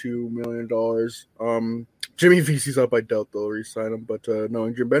 $1.2 million. Jimmy Vesey's up. I doubt they'll re-sign him, but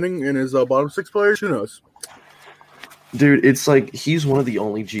knowing Jim Benning and his bottom 6 players, who knows? Dude, it's like he's one of the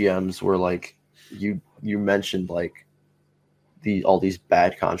only GMs where, like, you mentioned, like, all these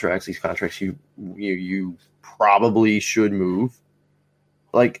bad contracts, these contracts you probably should move.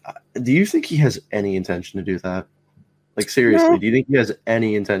 Like, do you think he has any intention to do that? Like, seriously, no. Do you think he has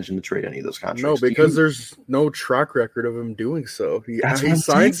any intention to trade any of those contracts? No, because there's no track record of him doing so. He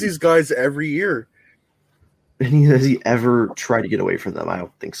signs these guys every year. And has he ever tried to get away from them? I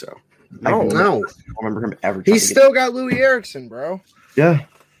don't think so. No. I don't remember him ever. He's still got Louis Eriksson, bro. Yeah.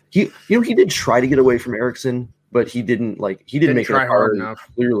 He did try to get away from Eriksson, but he didn't make it hard enough.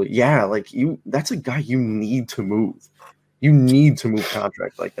 Clearly. Yeah, like that's a guy you need to move. You need to move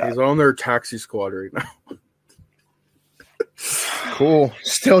contracts like that. He's on their taxi squad right now. Cool.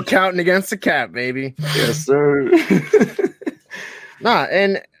 Still counting against the cap, baby. Yes, sir.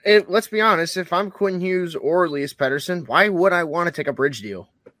 And let's be honest, if I'm Quinn Hughes or Elias Pettersson, why would I want to take a bridge deal?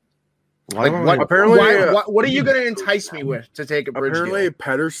 What are you going to entice me with to take a bridge deal? Apparently,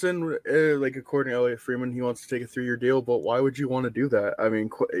 Pettersson, like according to Elliot Freeman, he wants to take a 3-year deal. But why would you want to do that? I mean,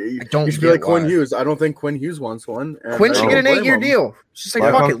 you should be like Quinn Hughes. I don't think Quinn Hughes wants one. Quinn should get an 8-year deal. It's just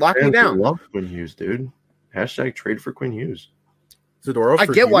like, fuck it, lock me down. Love Quinn Hughes, dude. Hashtag trade for Quinn Hughes. I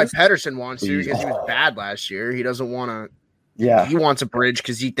get why Pettersson wants to because he was bad last year. He doesn't want to. Yeah, he wants a bridge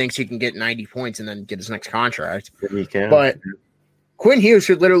because he thinks he can get 90 points and then get his next contract. He can, but Quinn Hughes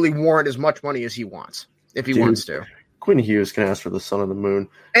should literally warrant as much money as he wants if he wants to. Quinn Hughes can ask for the sun and the moon.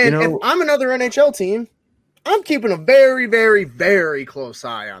 And if I'm another NHL team, I'm keeping a very, very, very close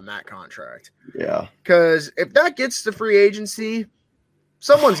eye on that contract. Yeah, because if that gets to free agency,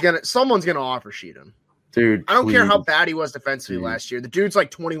 someone's gonna offer sheet him. Dude, I don't care how bad he was defensively last year. The dude's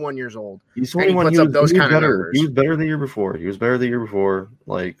like 21 years old. He's 21. And he puts up those kind of numbers. He was better the year before.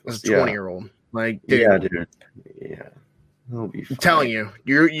 Like, it was a 20-year-old. Like, dude. Yeah, dude. Yeah. He'll be fine. I'm telling you,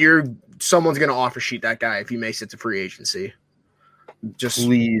 someone's gonna offer sheet that guy if he makes it to free agency. Just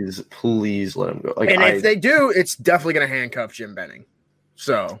please let him go. Like, and if they do, it's definitely gonna handcuff Jim Benning.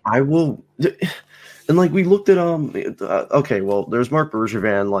 So I will. And like we looked at okay, well, there's Marc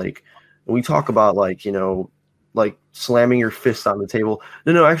Bergevin. Like we talk about like like slamming your fist on the table.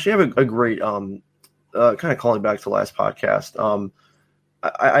 No, actually, I have a great kind of calling back to last podcast.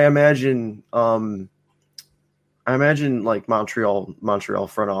 I imagine like Montreal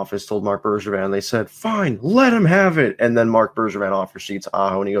front office told Marc Bergevin, they said, fine, let him have it. And then Marc Bergevin offers sheets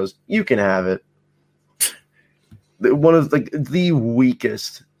Aho and he goes, you can have it. One of the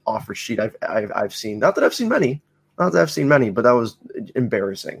weakest offer sheet I've seen. Not that I've seen many, but that was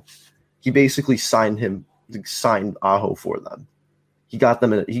embarrassing. He basically signed Aho for them. He got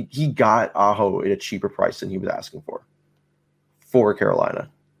them he got Aho at a cheaper price than he was asking for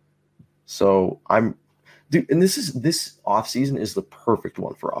Carolina. So dude, and this offseason is the perfect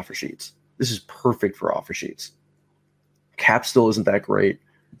one for offer sheets. This is perfect for offer sheets. Cap still isn't that great.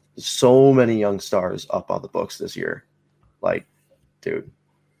 So many young stars up on the books this year. Like, dude,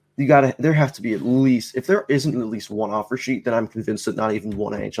 there have to be at least, if there isn't at least one offer sheet, then I'm convinced that not even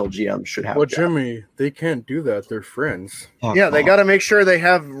one NHL GM should have. Well, Jimmy, they can't do that. They're friends. Yeah, they got to make sure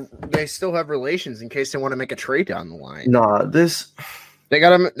they still have relations in case they want to make a trade down the line. Nah, they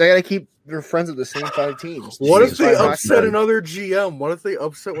gotta keep their friends of the same 5 teams. What if they upset another GM? What if they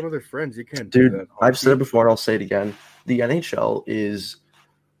upset one of their friends? You can't do that. I've said it before and I'll say it again. The NHL is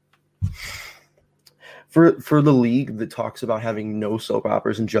for the league that talks about having no soap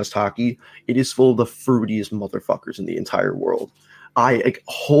operas and just hockey. It is full of the fruitiest motherfuckers in the entire world.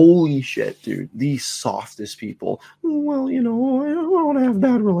 Holy shit, dude, the softest people. Well, I don't want to have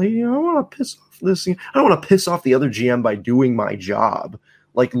bad relations. I want to piss off this. I don't want to piss off the other GM by doing my job.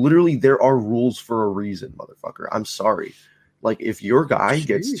 Like, literally, there are rules for a reason, motherfucker. I'm sorry. Like, if your guy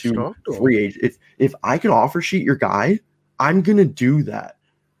gets to free agent, if I can offer sheet your guy, I'm gonna do that.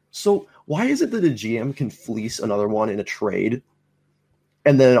 So why is it that a GM can fleece another one in a trade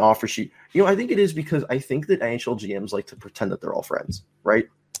and then an offer sheet? I think it is because I think that NHL GMs like to pretend that they're all friends, right?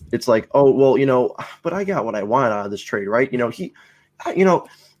 It's like, oh, well, but I got what I want out of this trade, right?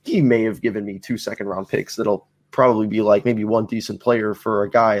 He may have given me 2 second-round picks that'll probably be like maybe one decent player for a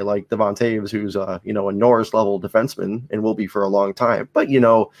guy like Devon Taves, who's a Norris-level defenseman and will be for a long time. But,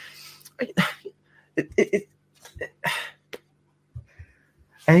 NHL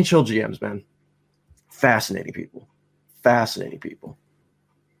GMs, man, fascinating people.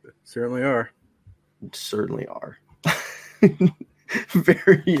 Certainly are.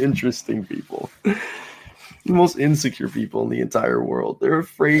 Very interesting people. The most insecure people in the entire world. They're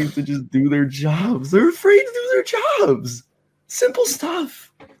afraid to just do their jobs. Simple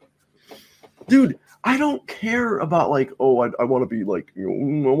stuff. Dude, I don't care about I want to be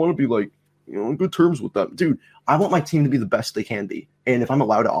on good terms with them. Dude, I want my team to be the best they can be. And if I'm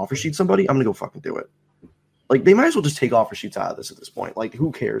allowed to offer sheet somebody, I'm going to go fucking do it. Like, they might as well just take offer sheets out of this at this point. Like,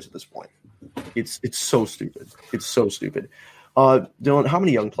 who cares at this point? It's so stupid. Dylan, how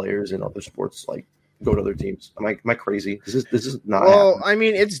many young players in other sports go to other teams? Am I crazy? This is not. Well, happening. I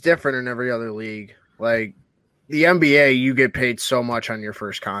mean, it's different in every other league. Like the NBA, you get paid so much on your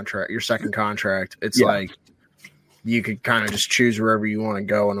first contract, your second contract. It's like you could kind of just choose wherever you want to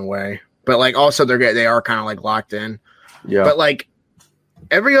go in a way. But also they are kind of locked in. Yeah. But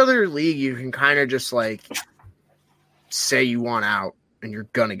every other league, you can kind of just say you want out, and you're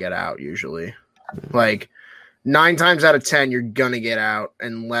gonna get out usually. 9 times out of 10, you're gonna get out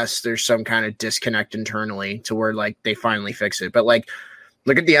unless there's some kind of disconnect internally to where they finally fix it. But look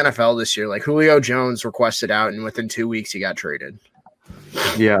at the NFL this year. Julio Jones requested out, and within 2 weeks he got traded.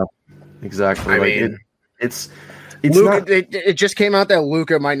 Yeah, exactly. I mean, it's Luka, not. It just came out that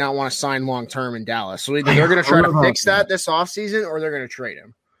Luka might not want to sign long term in Dallas. So either they're going to try to fix that this offseason, or they're going to trade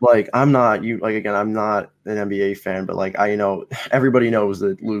him. I'm not I'm not an NBA fan, but I know everybody knows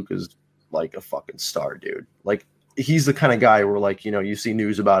that Luke is a fucking star, dude. He's the kind of guy where you see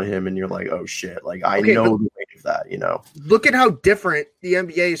news about him and you're like, oh shit. I know the weight of that, Look at how different the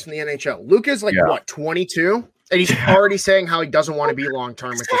NBA is from the NHL. Luke is 22? And he's already saying how he doesn't want to be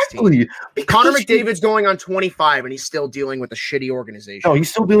long-term with this team. Connor McDavid's going on 25, and he's still dealing with a shitty organization. No, he's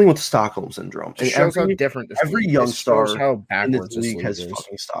still dealing with Stockholm syndrome. It shows how different this every young star in this league has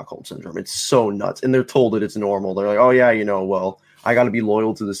fucking Stockholm syndrome. It's so nuts. And they're told that it's normal. They're like, oh, yeah, well, I got to be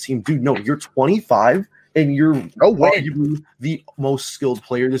loyal to this team. Dude, no, you're 25, and you're arguably the most skilled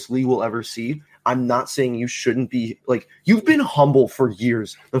player this league will ever see. I'm not saying you shouldn't be you've been humble for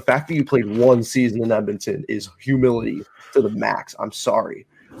years. The fact that you played 1 season in Edmonton is humility to the max. I'm sorry.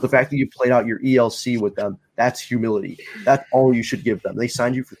 The fact that you played out your ELC with them, that's humility. That's all you should give them. They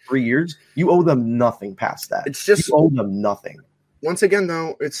signed you for 3 years. You owe them nothing past that. It's just you owe them nothing. Once again,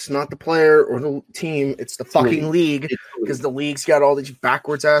 though, it's not the player or the team. It's the fucking league because the league's got all these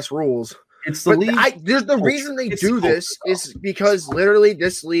backwards ass rules. It's the league. There's the reason they do this is because literally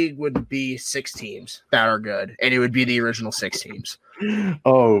this league would be 6 teams that are good, and it would be the original 6 teams.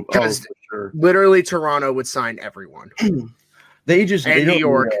 Oh, because for sure. Literally Toronto would sign everyone. They New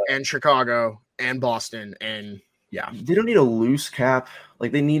York and Chicago and Boston and they don't need a loose cap.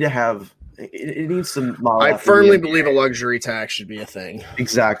 They need to have it needs some model. I firmly believe a luxury tax should be a thing.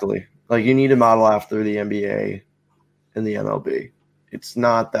 Exactly. You need to model after the NBA and the MLB. It's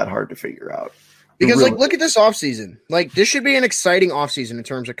not that hard to figure out. Because, look at this offseason. This should be an exciting offseason in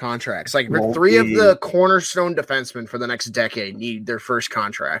terms of contracts. 3 of the cornerstone defensemen for the next decade need their first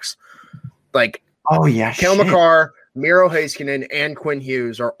contracts. Oh, yeah. Cale Makar, Miro Heiskanen, and Quinn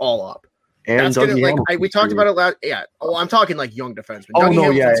Hughes are all up. And That's gonna Dougie like Hamilton, we talked too. about it last. Yeah. Oh, I'm talking like young defensemen. Oh Dougie no,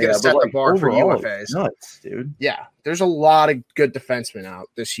 Hamilton's yeah, gonna set but the bar for overall, UFAs. it's nuts, dude. Yeah, there's a lot of good defensemen out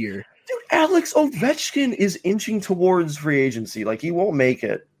this year. Dude, Alex Ovechkin is inching towards free agency. Like, he won't make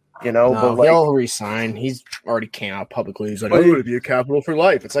it, you know. No, but like, he'll resign. He's already came out publicly. He's like, But "I'm going to be a Capital for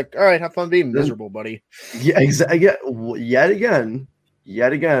life." It's like, all right, have fun being miserable, buddy. yeah, exactly. Yet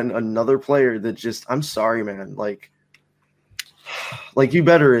again, another player that just, I'm sorry, man. Like you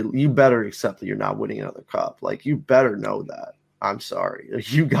better accept that you're not winning another cup. Like, you better know that. I'm sorry.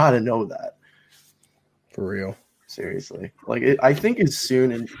 Like, you got to know that. For real. Seriously. Like, I think as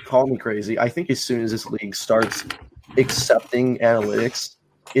soon, and call me crazy, I think as soon as this league starts accepting analytics,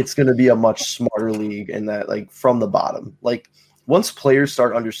 it's going to be a much smarter league, and that, like, from the bottom. Like, once players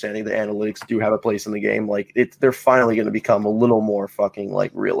start understanding that analytics do have a place in the game, like, they're finally going to become a little more fucking,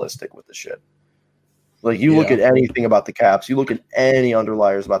 like, realistic with the shit. Like, you look at anything about the Caps, you look at any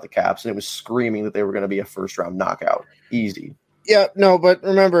underliers about the Caps, and it was screaming that they were going to be a first-round knockout. Easy. Yeah, no, but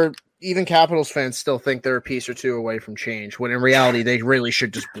remember, even Capitals fans still think they're a piece or two away from change, when in reality, they really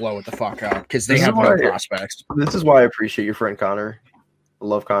should just blow it the fuck out because they have no prospects. This is why I appreciate your friend Connor. I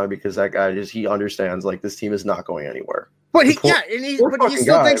love Connor because that guy he understands, like, this team is not going anywhere. But he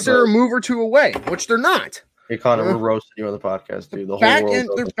still thinks they're a move or two away, which they're not. Hey, Connor, we're roasting you on the podcast, dude. The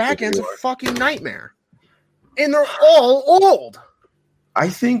whole Their back end's a fucking nightmare. And they're all old. I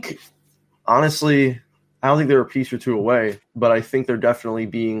think, honestly, I don't think they're a piece or two away, but I think they're definitely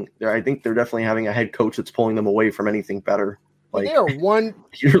having a head coach that's pulling them away from anything better. Like, they are one.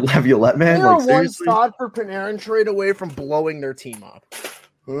 You're Laviolette, man. They are like, one Saad for Panarin trade away from blowing their team up.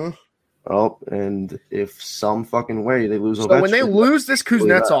 Huh? Oh, and if some fucking way they lose, so when they lose this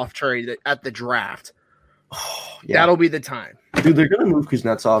Kuznetsov trade at the draft, that'll be the time. Dude, they're gonna move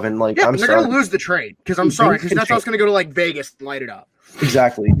Kuznetsov, and like, they're gonna lose the trade because I'm sorry, Kuznetsov's gonna go to like Vegas and light it up.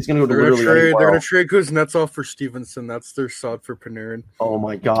 Exactly, he's gonna go to literally. They're gonna trade Kuznetsov for Stevenson. That's their Saad for Panarin. Oh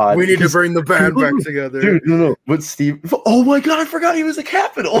my god, we need to bring the band back together, dude. No, but Steve. Oh my god, I forgot he was a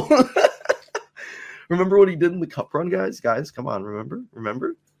Capital. Remember what he did in the Cup run, guys? Guys, come on,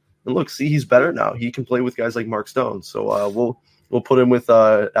 remember? And look, see, he's better now. He can play with guys like Mark Stone. So we'll put him with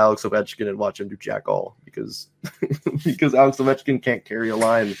Alex Ovechkin and watch him do jack all because Alex Ovechkin can't carry a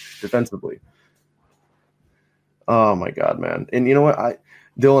line defensively. Oh my god, man! And you know what,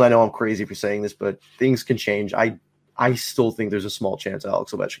 Dylan, I know I'm crazy for saying this, but things can change. I still think there's a small chance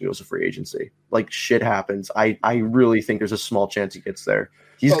Alex Ovechkin goes to free agency. Like, shit happens. I really think there's a small chance he gets there.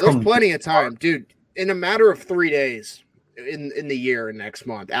 There's plenty of time, dude. In a matter of 3 days. In the year and next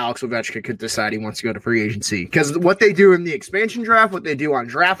month, Alex Ovechkin could decide he wants to go to free agency because what they do in the expansion draft, what they do on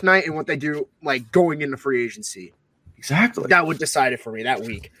draft night, and what they do like going into free agency, exactly, that would decide it for me that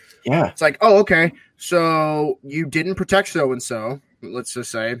week. Yeah, it's like, oh, okay, so you didn't protect so and so. Let's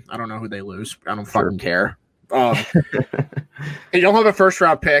just say I don't know who they lose. I don't fucking care. And you don't have a first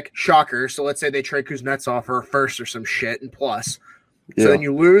round pick, shocker. So let's say they trade Kuznetsov for a first or some shit and plus. So then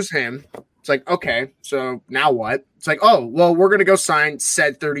you lose him. It's like, okay, so now what? It's like, oh, well, we're going to go sign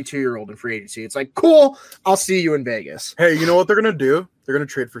said 32-year-old in free agency. It's like, cool, I'll see you in Vegas. Hey, you know what they're going to do? They're going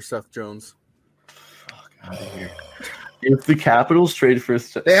to trade for Seth Jones. Fuck out of here. If the Capitals trade for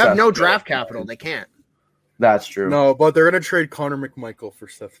they have no draft capital. They can't. That's true. No, but they're going to trade Connor McMichael for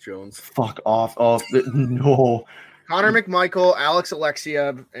Seth Jones. Fuck off. No. Connor McMichael, Alex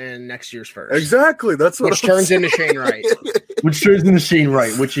Alexiev, and next year's first. Exactly. That's what which turns into Shane Wright. Which turns into Shane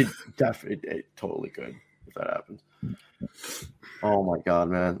Wright, which it totally could if that happens. Oh my god,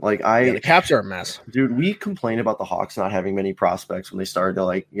 man! Like the Caps are a mess, dude. We complained about the Hawks not having many prospects when they started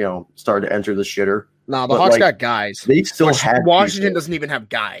to enter the shitter. No, the Hawks got guys. They still have Washington people. Doesn't even have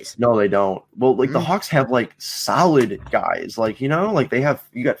guys. No, they don't. Well, like the Hawks have like solid guys. Like, you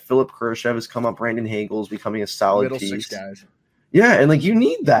got Philip Khrushchev has come up. Brandon Hagel's becoming a solid middle piece. 6 guys. Yeah, and like you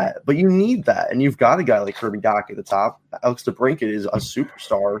need that, and you've got a guy like Kirby Dach at the top. Alex DeBrincat is a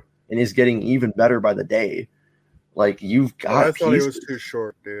superstar and is getting even better by the day. Like you've got. I thought he was too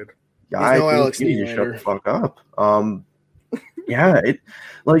short, dude. Yeah, I think Alex you need to shut the fuck up.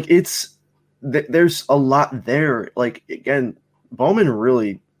 There's a lot there. Like again, Bowman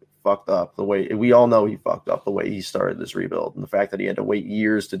really fucked up the way we all know he fucked up the way he started this rebuild, and the fact that he had to wait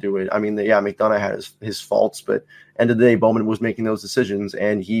years to do it. I mean, McDonough had his faults, but end of the day, Bowman was making those decisions,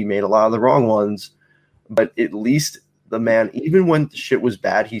 and he made a lot of the wrong ones. But at least the man, even when shit was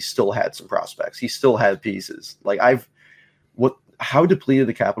bad, he still had some prospects. He still had pieces. Like how depleted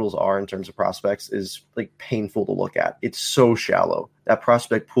the Capitals are in terms of prospects is like painful to look at. It's so shallow. That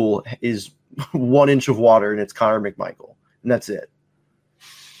prospect pool is 1 inch of water, and it's Connor McMichael, and that's it.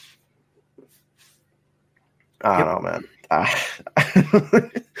 I don't know, man. I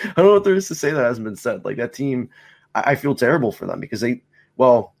don't know what there is to say that hasn't been said. Like that team, I feel terrible for them because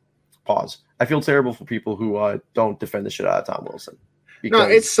pause. I feel terrible for people who don't defend the shit out of Tom Wilson. No,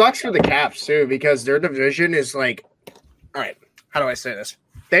 it sucks for the Caps too because their division is like, all right, how do I say this?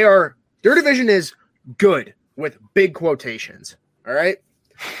 Their division is good with big quotations. All right,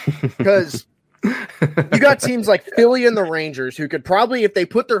 because you got teams like Philly and the Rangers who could probably, if they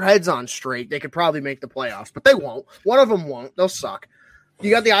put their heads on straight, they could probably make the playoffs, but they won't. One of them won't. They'll suck.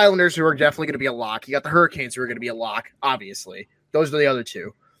 You got the Islanders who are definitely going to be a lock. You got the Hurricanes who are going to be a lock, obviously. Those are the other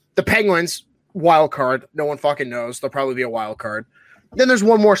two. The Penguins, wild card. No one fucking knows. They'll probably be a wild card. Then there's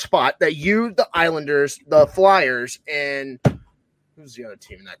one more spot that the Islanders, the Flyers, and who's the other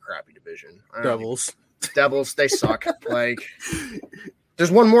team in that crappy division? Devils, they suck. Like,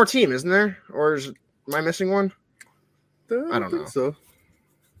 there's one more team, isn't there? Or am I missing one? I don't know. So.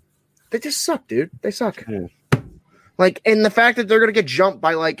 They just suck, dude. They suck. Yeah. Like, and the fact that they're going to get jumped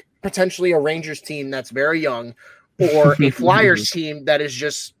by, like, potentially a Rangers team that's very young or a Flyers team that is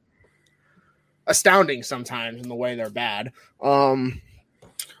just astounding sometimes in the way they're bad. One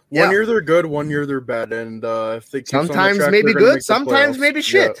year they're good, 1 year they're bad, and if they keep sometimes track, maybe good, sometimes playoffs. Maybe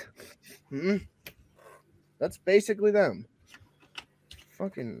shit. Yeah. Mm-hmm. That's basically them.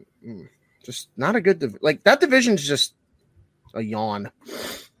 Fucking just not a good like that division's just a yawn.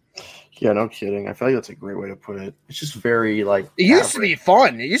 Yeah, no kidding. I feel like that's a great way to put it. It's just very like it used to be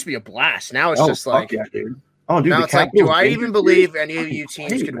fun. It used to be a blast. Now it's just like dude. Oh, dude, now it's like, do I even believe any of you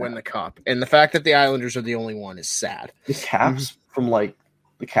teams could win the cup? And the fact that the Islanders are the only one is sad. The Caps from like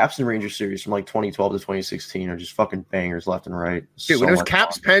the Caps and Rangers series from like 2012 to 2016 are just fucking bangers left and right. Dude, when it was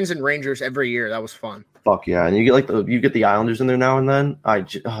Caps, Pens, and Rangers every year, that was fun. Fuck yeah, and you get the Islanders in there now and then.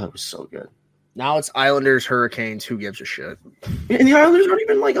 It was so good. Now it's Islanders, Hurricanes. Who gives a shit? And the Islanders aren't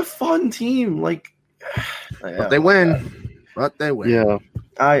even like a fun team. Like, but they win. But they win. Yeah.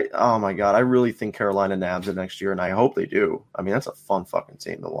 Oh my god, I really think Carolina nabs it next year, and I hope they do. I mean, that's a fun fucking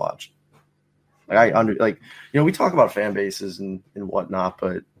team to watch. We talk about fan bases and whatnot,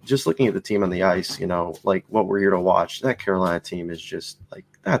 but just looking at the team on the ice, like what we're here to watch, that Carolina team is just like,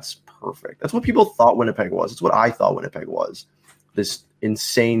 that's perfect. That's what people thought Winnipeg was. It's what I thought Winnipeg was. This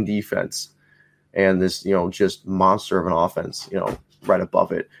insane defense and this, just monster of an offense, right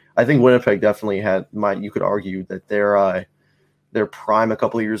above it. I think Winnipeg definitely you could argue that their prime a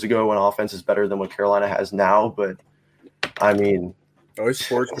couple of years ago when offense is better than what Carolina has now, but I mean, always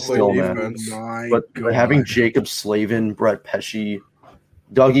forced to play defense. But having Jacob Slavin, Brett Pesce,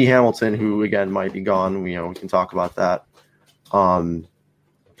 Dougie Hamilton, who again might be gone, we can talk about that. God,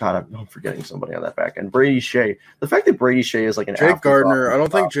 I'm forgetting somebody on that back end. Brady Shea. The fact that Brady Shea is like an Jake Gardner. I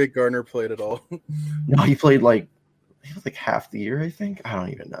don't think Jake Gardner played at all. No, he played like half the year. I think. I don't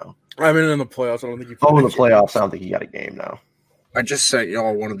even know. I mean, in the playoffs, I don't think he played. In the playoffs, I don't think he got a game now. I just sent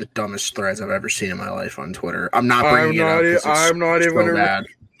y'all one of the dumbest threads I've ever seen in my life on Twitter. I'm not bringing it up. I'm not even so bad.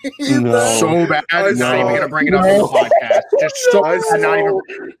 No. So bad. I'm not even going to bring it up in the podcast. Just so bad. Not even.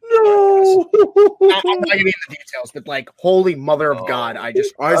 No. I'm not getting into the details, but like, holy mother of God, I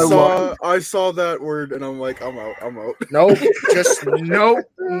saw that word and I'm like, I'm out. Nope. Just nope.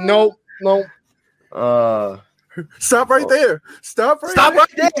 Stop right there. Stop right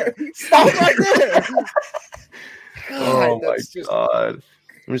there. God, my God.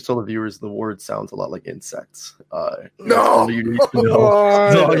 Let me just tell the viewers the word sounds a lot like insects. No. You need to know.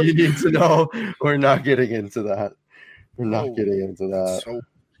 That's all you need to know. We're not getting into that. We're not getting into that. So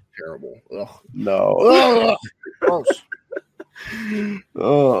terrible. Ugh. No. Gross.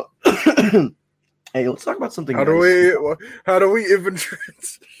 Hey, let's talk about something. How do we even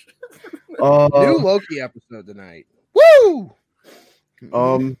transition? New Loki episode tonight. Woo!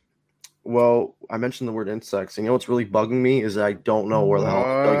 Well, I mentioned the word insects. And what's really bugging me is I don't know where the hell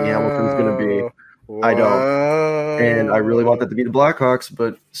Dougie Hamilton's going to be. Wow. I don't. And I really want that to be the Blackhawks.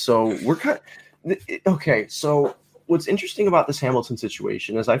 But so we're okay. So what's interesting about this Hamilton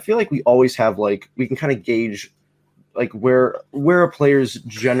situation is I feel like we always have we can kind of gauge where a player's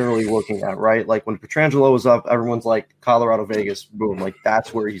generally looking at, right? Like when Pietrangelo was up, everyone's like Colorado, Vegas, boom,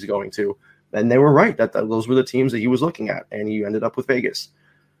 that's where he's going to. And they were right that those were the teams that he was looking at, and he ended up with Vegas.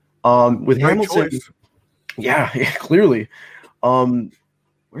 With Hamilton, yeah, clearly. Where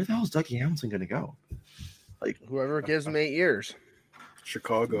the hell is Dougie Hamilton going to go? Whoever gives him 8 years.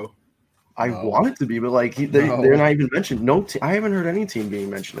 Chicago. I want it to be, but they're not even mentioned. I haven't heard any team being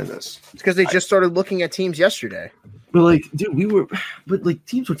mentioned in this. It's because they just started looking at teams yesterday. But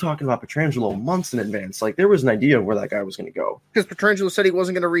teams were talking about Pietrangelo months in advance. There was an idea of where that guy was going to go. Because Pietrangelo said he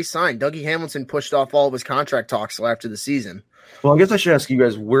wasn't going to re-sign. Dougie Hamilton pushed off all of his contract talks till after the season. Well, I guess I should ask you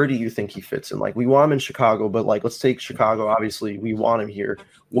guys, where do you think he fits in? Like, we want him in Chicago, but like, let's take Chicago. Obviously, we want him here.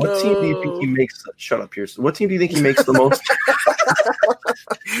 What team do you think he makes? Shut up, Pearson. What team do you think he makes the most?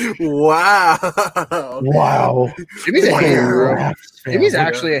 Wow. Jimmy's a hater. Jimmy's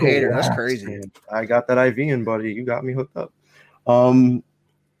actually a hater. That's crazy. Man. I got that IV in, buddy. You got me hooked up.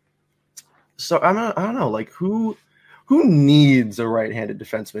 So I don't know, like who needs a right-handed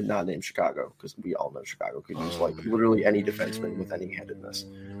defenseman not named Chicago? Because we all know Chicago could use like literally any defenseman with any handedness.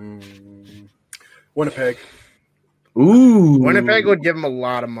 Winnipeg. Ooh, Winnipeg would give him a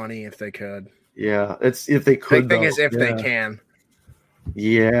lot of money if they could. Yeah, it's if they could. Big thing though. is if Yeah. they can.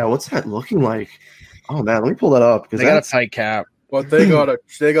 Yeah, what's that looking like? Oh man, let me pull that up because They got a tight cap. But they gotta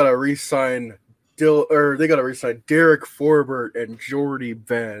re-sign they gotta re-sign Derek Forbert and Jordy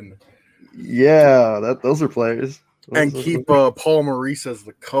Ben. yeah, those are players. And keep Paul Maurice as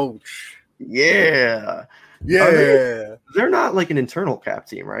the coach. Yeah, Yeah. they're not like an internal cap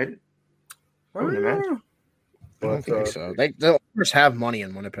team, right? I would imagine. I don't think so. The owners have money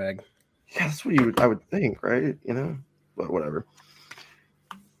in Winnipeg. Yeah, that's what I would think, right? You know, but whatever.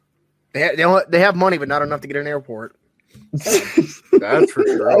 They have money, but not enough to get an airport. That's for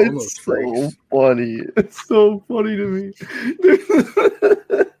sure. All those It's so freaks. funny. It's so funny to me.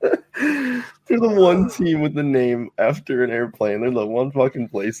 They're the one team with the name after an airplane. They're the one fucking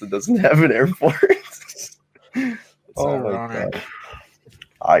place that doesn't have an airport. Oh my ironic. god.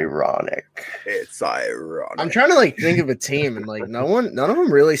 Ironic. It's ironic. I'm trying to like think of a team, and like none of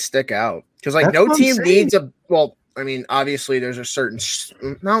them really stick out because like That's no what I'm team saying. needs a. Well, I mean, obviously there's a certain.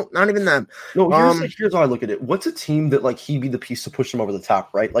 No, not even them. No, here's how I look at it. What's a team that like he'd be the piece to push them over the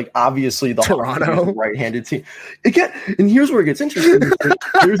top, right? Like obviously the Toronto. Hawks is a right-handed team. Again, and here's where it gets interesting.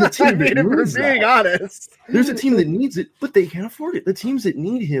 There's a team I that mean, if we're needs being that. honest, There's a team that needs it, but they can't afford it. The teams that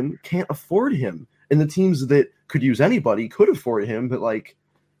need him can't afford him, and the teams that could use anybody could afford him. But like,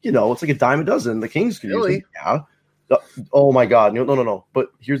 you know, it's like a dime a dozen. The Kings could use Really? him. Yeah. Oh my God, no. But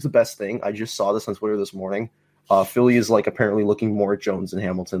here's the best thing. I just saw this on Twitter this morning. Philly is like apparently looking more at Jones than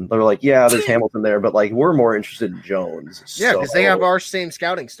Hamilton. They're like, yeah, there's Hamilton there, but like we're more interested in Jones. yeah, because they So- have our same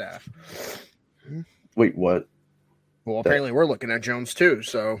scouting staff. Wait, what? Well, apparently we're looking at Jones too.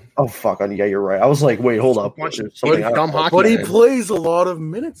 So Oh fuck! Yeah, you're right. I was like, wait, hold up. Bunch of There's something dumb else. hockey But he guys. plays a lot of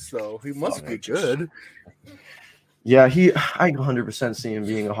minutes, though. He must be good. Yeah, I 100% see him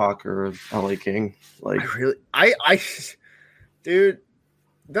being a Hawk or a LA King. Like, Dude,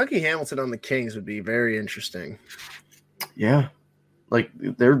 Dougie Hamilton on the Kings would be very interesting. yeah, like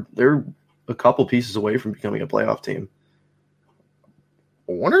they're a couple pieces away from becoming a playoff team.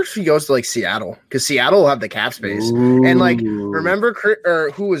 I wonder if he goes to like Seattle because Seattle will have the cap space. And like, remember,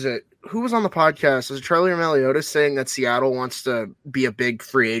 or who was it? Who was on the podcast? Was it Charlie Meliodas saying that Seattle wants to be a big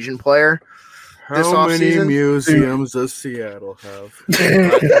free agent player? This How many offseason? museums does Seattle have?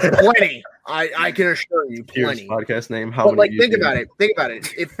 Plenty. I can assure you, Here's plenty. podcast name. How But like, many think you about it. Think about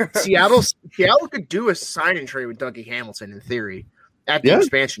it. If Seattle could do a sign and trade with Dougie Hamilton in theory at the Yeah.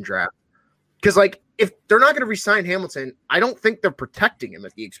 expansion draft, because like if they're not going to re-sign Hamilton, I don't think they're protecting him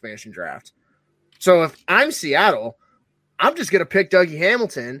at the expansion draft. So if I'm Seattle, I'm just going to pick Dougie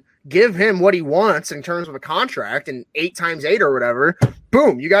Hamilton, give him what he wants in terms of a contract, and 8 times 8 or whatever.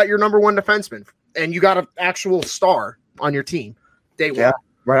 Boom, you got your number one defenseman, and you got an actual star on your team. Day one. Yeah.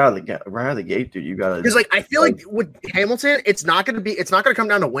 Right out of the gate, dude. You gotta Because like I feel like with Hamilton, it's not going to come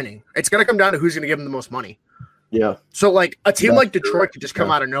down to winning. It's going to come down to who's going to give him the most money. yeah. So like a team Yeah. like Detroit could just come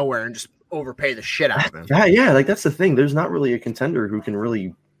Yeah. out of nowhere and just overpay the shit out of him. Yeah, like that's the thing. There's not really a contender who can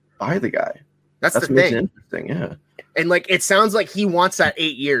really buy the guy. That's That's the what's thing. interesting. Yeah. And like it sounds like he wants that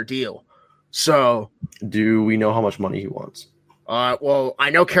 8-year deal. So Do we know how much money he wants? well, I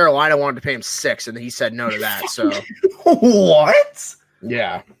know Carolina wanted to pay him 6 and he said no to that. So What?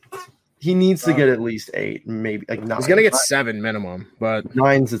 yeah. He needs to get at least 8, maybe like 9. He's gonna get 7 minimum, but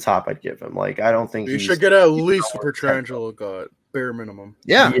 9's the top I'd give him. Like I don't think You he's- should get at least what Petrangelo got, bare minimum.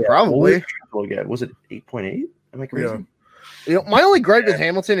 yeah, probably. What did Petrangelo get? Was it 8.8? Am I crazy? Yeah. You know, my only gripe with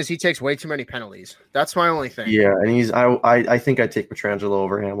Hamilton is he takes way too many penalties. That's my only thing. Yeah, and he's I think I'd take Petrangelo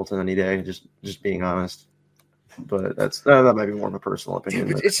over Hamilton any day. Just being honest, but that might be more of a personal opinion.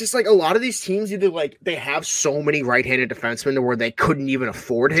 Dude, it's just like a lot of these teams either like they have so many right-handed defensemen to where they couldn't even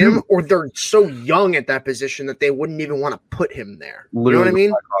afford him, or they're so young at that position that they wouldn't even want to put him there. You know what I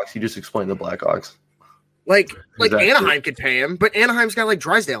mean? Blackhawks. You just explained the Blackhawks. Like Exactly. Anaheim could pay him, but Anaheim's got like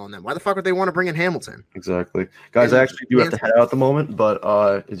Drysdale on them. Why the fuck would they want to bring in Hamilton? Exactly, guys. And I actually do have to head out at the moment, but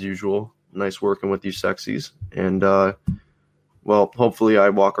as usual, nice working with you, sexies. And well, hopefully, I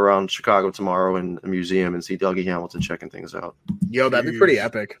walk around Chicago tomorrow in a museum and see Dougie Hamilton checking things out. Yo, that'd be pretty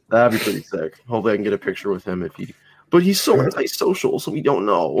epic. That'd be pretty sick. Hopefully, I can get a picture with him if he But he's so antisocial, so we don't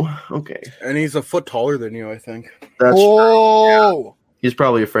know. Okay. And he's a foot taller than you, I think. That's Oh, He's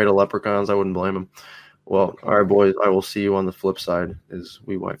probably afraid of leprechauns. I wouldn't blame him. Well, all right, boys. I will see you on the flip side, as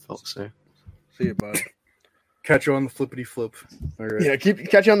we white folks say. see you, bud. Catch you on the flippity flip. All right. Yeah,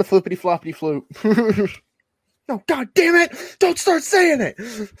 catch you on the flippity floppity floop. No, god damn it! Don't start saying it.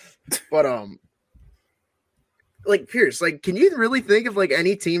 But like Pierce, like, can you really think of like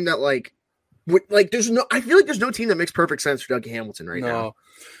any team that like would like? There's no. I feel like there's no team that makes perfect sense for Dougie Hamilton right now.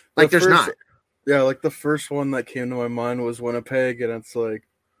 Like, there's not. Yeah, like the first one that came to my mind was Winnipeg, and it's like,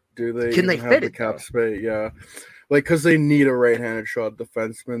 do they Can they even fit have the it, cap though? space? Yeah, like because they need a right-handed shot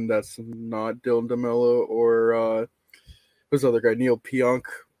defenseman that's not Dylan DeMello or who's the other guy, Neil Pionk.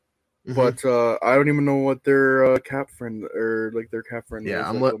 Mhm. But I don't even know what their cap friend or like their cap friend. Yeah, is.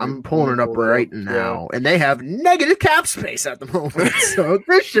 I'm Like, let me- I'm pulling let it me up pull right Yeah. now, and they have negative cap space at the moment, so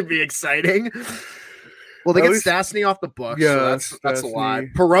this should be exciting. Well, they At get least- Stastny off the books, Yeah, so that's a lot.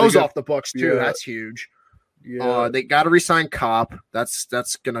 Stastny. Perot's They got- off the books too. yeah. That's huge. Yeah, They got to resign Cop. That's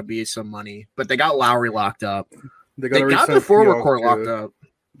gonna be some money, but they got Lowry locked up. They gotta got the re-sign forward Pionk, core too. locked up.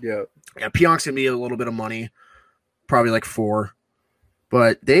 Yeah, Yeah, Pionk's gonna be a little bit of money, probably like 4.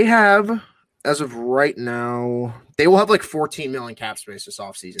 But they have, as of right now, they will have like 14 million cap space this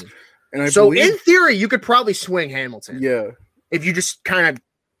offseason. and I So believe, in theory, you could probably swing Hamilton. yeah, If you just kind of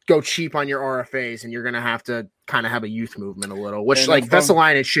go cheap on your RFAs, and you're gonna have to kind of have a youth movement a little, which And like if I'm-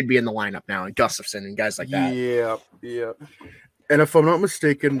 Vesalainen should be in the lineup now, and Gustafson and guys like that. yeah. And if I'm not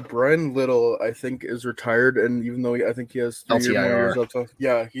mistaken, Brian Little, I think, is retired, and even though I think he has 3 more LTIR. years left,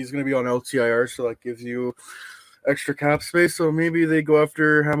 yeah, he's going to be on LTIR, so that gives you extra cap space. So maybe they go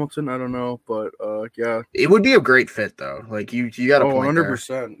after Hamilton. I don't know, but yeah, It would be a great fit though. Like you got a point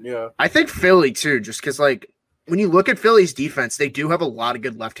 100%, yeah, I think Philly too, just because like when you look at Philly's defense, they do have a lot of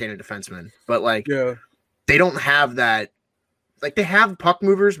good left-handed defensemen, but like yeah, they don't have that. Like they have puck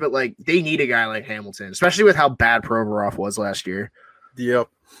movers, but like they need a guy like Hamilton, especially with how bad Provorov was last year. yep.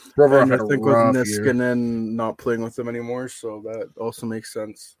 Provorov And had I a think with rough year. Niskanen not playing with them anymore, so that also makes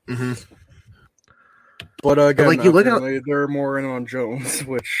sense. Mhm. But again, like, you look at- apparently they're more in on Jones,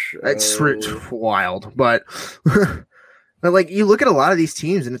 which It's wild, but but like you look at a lot of these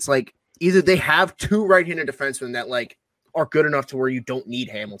teams, and it's like either they have 2 right-handed defensemen that like are good enough to where you don't need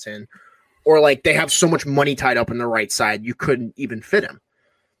Hamilton, or like they have so much money tied up in the right side you couldn't even fit him.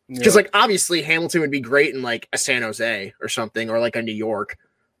 Because like obviously Hamilton would be great in like a San Jose or something, or like a New York,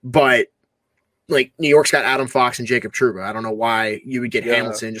 but like New York's got Adam Fox and Jacob Trouba. I don't know why you would get Yeah.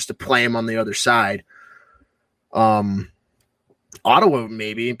 Hamilton just to play him on the other side. Ottawa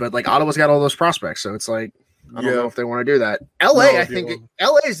maybe, but like Ottawa's got all those prospects, so it's like I don't know if they want to do that. LA, No, I they think won't.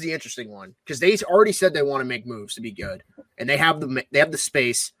 LA is the interesting one because they already said they want to make moves to be good, and they have the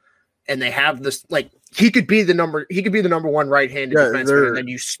space, and they have this like he could be the number 1 right-handed Yeah, defenseman, they're- and then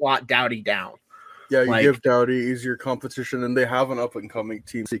you slot Doughty down. Yeah, you Like- give Doughty easier competition, and they have an up-and-coming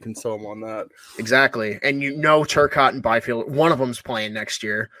team, so you can sell them on that. Exactly. And you know Turcotte and Byfield, one of them's playing next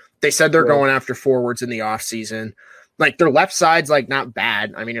year. They said they're Yeah. going after forwards in the offseason. Like their left side's like not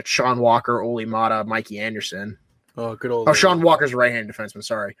bad. I mean, it's Sean Walker, Ole Mata, Mikey Anderson. Oh, good old. Oh, Sean Walker's a right-handed defenseman,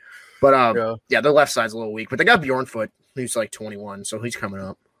 sorry. But Yeah. yeah, their left side's a little weak. But they got Bjornfoot, who's like 21, so he's coming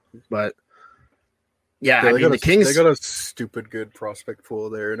up. But yeah, Yeah, I they mean got the a, Kings. They got a stupid good prospect pool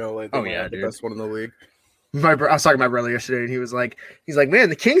there. You know, like Oh, they yeah, have the dude. best one in the league. I was talking to my brother yesterday, and he's like, man,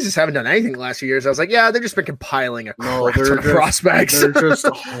 the Kings just haven't done anything the last few years. I was like, yeah, they've just been compiling a No, crap they're ton of just- prospects. They're just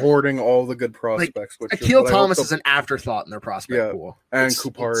hoarding all the good prospects. which is Akil what I hope Thomas the- is an afterthought in their prospect Yeah, pool. and It's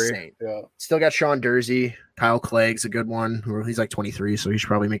Kupari. insane. Yeah, Still got Sean Dursey, Kyle Clegg's a good one. He's like 23, so he should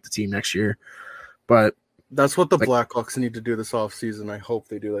probably make the team next year. But that's what the Like- Blackhawks need to do this offseason. I hope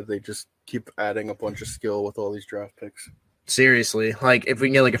they do that. They just keep adding a bunch of skill with all these draft picks. seriously, like if we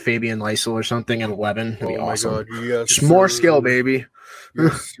can get like a Fabian Lysel or something at 11, it'd be awesome. God, yes, Just more sir. skill, baby.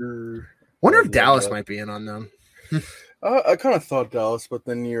 Yes, sir. Wonder I if love Dallas that. might be in on them. I kind of thought Dallas, but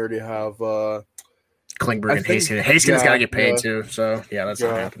then you already have Klingberg I and think- Hastings. Hastings yeah, got to get paid yeah. too, so yeah, that's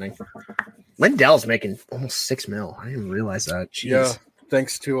not Yeah. happening. Lindell's making almost $6 million. I didn't even realize that. Jeez. yeah,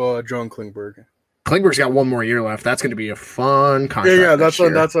 thanks to John Klingberg. Klingberg's got 1 more year left. That's going to be a fun contract. Yeah, next year.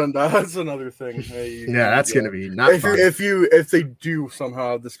 that's another thing. Hey, Yeah, that's going to be not fun. if they do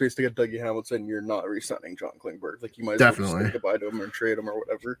somehow have the space to get Dougie Hamilton, you're not re-signing John Klingberg. Like you might as well Definitely. just say goodbye to him or trade him or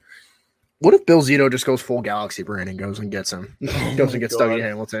whatever. What if Bill Zito just goes full Galaxy brain and goes and gets him? Goes and gets God. Dougie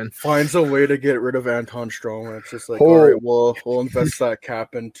Hamilton. Finds a way to get rid of Anton Strom. It's just like, Oh. all right, we'll invest that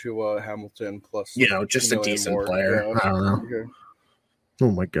cap into Hamilton plus, You know, just a $2 million decent more. player. Yeah. I don't know. Okay.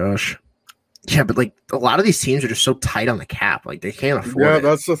 Oh my gosh. Yeah, but like a lot of these teams are just so tight on the cap, like they can't afford Yeah, it.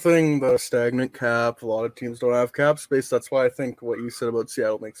 that's the thing. The stagnant cap. A lot of teams don't have cap space. That's why I think what you said about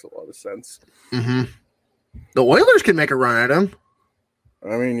Seattle makes a lot of sense. Mm-hmm. The Oilers can make a run at him.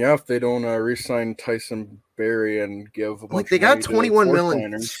 I mean, yeah, if they don't re-sign Tyson Barrie and give a bunch Like they of got money to 21 fourth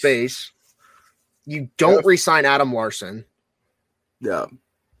million liners. space. You don't Yeah. re-sign Adam Larson, Yeah,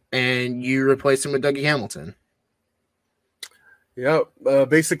 and you replace him with Dougie Hamilton. yeah.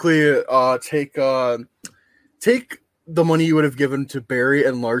 Basically, take the money you would have given to Barrie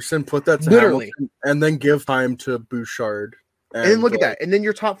and Larson, put that to Literally. Hamilton, and then give time to Bouchard. And then look at that. And then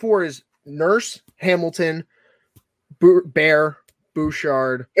your top four is Nurse, Hamilton, Bear,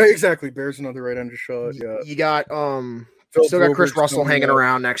 Bouchard. Exactly. Bear's another right-handed shot. Yeah. You got Phil still got Chris Brober's Russell coming hanging up.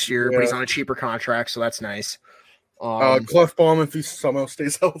 around next year, but Yeah. he's on a cheaper contract, so that's nice. Clefbaum, if he somehow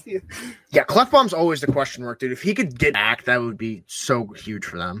stays healthy. Yeah, Clefbaum's always the question mark, dude. If he could get back, that would be so huge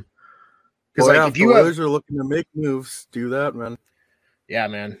for them. Because Well, yeah, if if you the have, Oilers are looking to make moves, do that, man. yeah,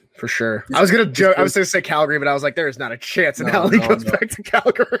 man, for sure. I was gonna say Calgary, but I was like, there is not a chance in hell he goes back to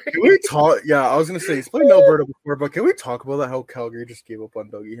Calgary. Can we talk? Yeah, I was gonna say he's played in Alberta before, but can we talk about that? How Calgary just gave up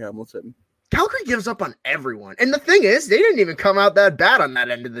on Dougie Hamilton? Calgary gives up on everyone, and the thing is, they didn't even come out that bad on that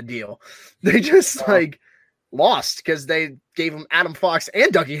end of the deal. They just lost because they gave him Adam Fox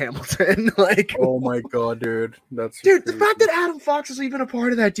and Dougie Hamilton. Like, Oh my god, dude, that's dude, the crazy. fact that Adam Fox is even a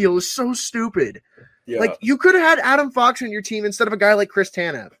part of that deal is so stupid. Yeah. Like, you could have had Adam Fox on your team instead of a guy like Chris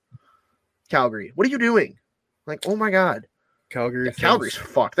Tanev. Calgary, what are you doing? Like, oh my god, Calgary, Calgary's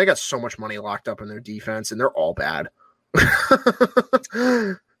fucked. They got so much money locked up in their defense, and they're all bad.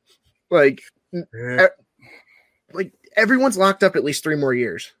 like, Yeah. like everyone's locked up at least 3 more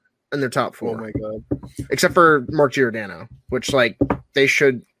years in their top 4. Oh my god, Except for Mark Giordano, which like they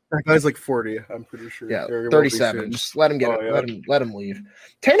should. that guy's like 40. I'm pretty sure. Yeah, Or he won't be 37. soon. Just let him get Oh, it. yeah. Let him leave.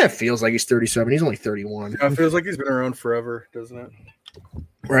 Tanev feels like he's 37. He's only 31, Yeah, it feels like he's been around forever, doesn't it?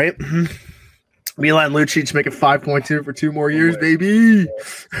 right? Milan Lucic making 5.2 for 2 more years, my baby.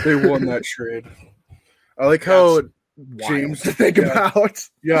 They won that trade. I like how James James to think about.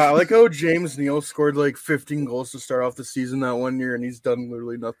 Yeah, I like how James Neal scored like 15 goals to start off the season that one year, and he's done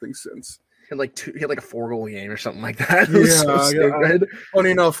literally nothing since. He had like a 4-goal game or something like that. It was so Yeah, stupid.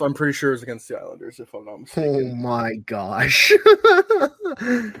 Funny enough, I'm pretty sure it was against the Islanders, if I'm not Oh mistaken. my gosh.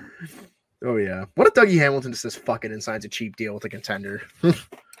 Oh yeah. What if Dougie Hamilton just says fuck it and signs a cheap deal with a contender?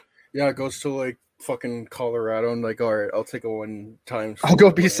 Yeah, it goes to like fucking Colorado and like, all right, I'll take a one-time. I'll go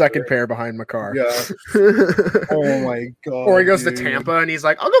be second pair behind Makar. Yeah. Oh my god. Or he goes to dude. Tampa and he's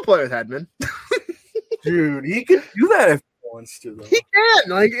like, I'll go play with Hedman. Dude, he could do that if he wants to, though. He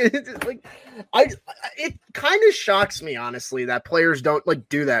can. It kind of shocks me, honestly, that players don't like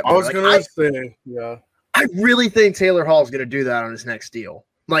do that. I was Like, gonna say, yeah. I really think Taylor Hall is going to do that on his next deal.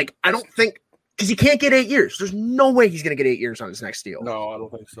 Like, I don't think because he can't get 8 years. There's no way he's going to get 8 years on his next deal. No, I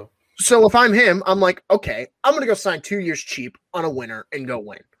don't think so. So if I'm him, I'm like, okay, I'm going to go sign 2 years cheap on a winner and go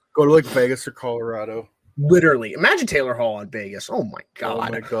win. Go to like Vegas or Colorado. Literally, imagine Taylor Hall on Vegas. Oh my god.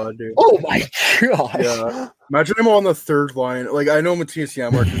 Oh my god, dude. Oh my god. Yeah. Imagine him on the third line. Like, I know Matthias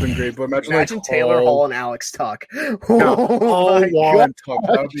Janmark has been great, but imagine like, Taylor Hall and Alex Tuck. Yeah, Oh Hall, my Wall, god. and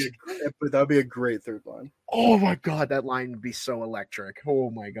Tuck. That'd be a great third line. Oh my god, that line would be so electric. Oh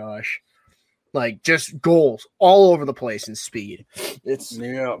my gosh. Like just goals all over the place and speed. It's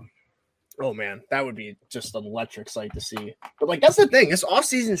Yeah. oh man, that would be just an electric sight to see. But like that's the thing, this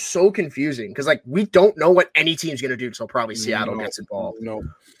offseason is so confusing because like we don't know what any team's gonna do until probably Seattle gets involved. No.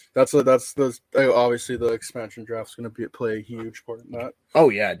 That's obviously the expansion draft's gonna play a huge part in that. Oh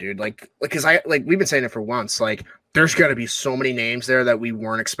yeah, dude. Like because we've been saying it for once. Like there's gonna be so many names there that we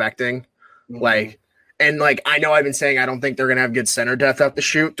weren't expecting. Like and like I know I've been saying I don't think they're gonna have good center depth up the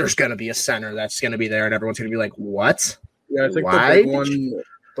shoot. There's gonna be a center that's gonna be there and everyone's gonna be like, what? Yeah, I think Why the big did one,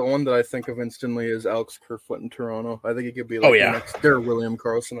 the one that I think of instantly is Alex Kerfoot in Toronto. I think he could be like Oh, yeah. the next their William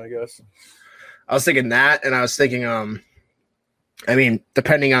Karlsson, I guess. I was thinking that, and I was thinking, I mean,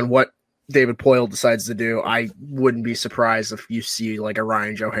 depending on what David Poyle decides to do, I wouldn't be surprised if you see like a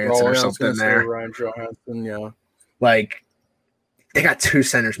Ryan Johansson or I was something gonna say there. Ryan Johansson, yeah. Like, they got 2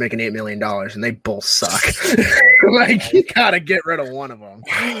 centers making $8 million, and they both suck. Like, you gotta get rid of one of them.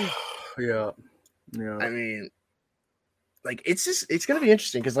 Yeah. Yeah. I mean, like, it's gonna be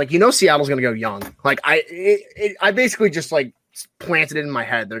interesting because, like, you know, Seattle's gonna go young. Like, I basically just like planted it in my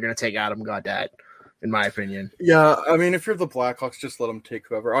head they're gonna take Adam Gaudette. In my opinion. Yeah, I mean, if you're the Blackhawks, just let them take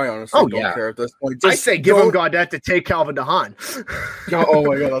whoever. I honestly don't care at this point. I say give him Gaudette to take Calvin DeHaan. Oh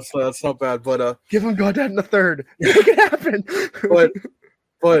my god, that's not bad. But give him Gaudette in the third. Make it happen.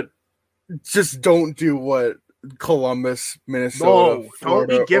 but just don't do what Columbus, Minnesota. No,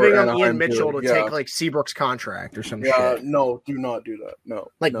 Florida, don't be giving or them Anaheim Ian Mitchell to yeah. take like Seabrook's contract or some Yeah, shit. no, do not do that. No,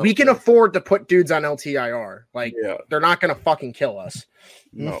 Like no, we can afford to put dudes on LTIR. Like Yeah, they're not gonna fucking kill us.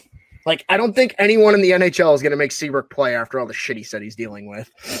 no. Like I don't think anyone in the NHL is gonna make Seabrook play after all the shit he said he's dealing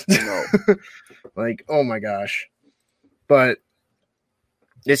with. No. Like, oh my gosh. But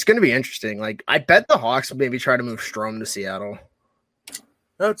it's gonna be interesting. Like I bet the Hawks maybe try to move Strome to Seattle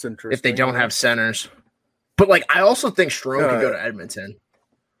That's interesting. if they don't have centers. But like I also think Strome could go to Edmonton.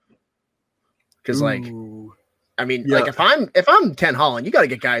 Because like Ooh. I mean, Yeah. like if I'm Ken Holland, you got to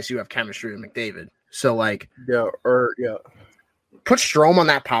get guys who have chemistry with McDavid. So like, yeah. put Strome on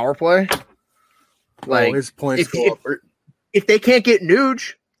that power play. Like His points if- go if- up. if they can't get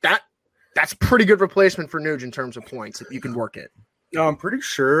Nuge, that's pretty good replacement for Nuge in terms of points if you can work it. No, I'm pretty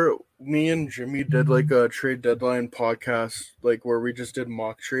sure me and Jimmy did like a trade deadline podcast, like where we just did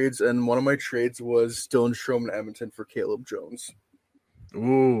mock trades, and one of my trades was Dylan Strome and Edmonton for Caleb Jones.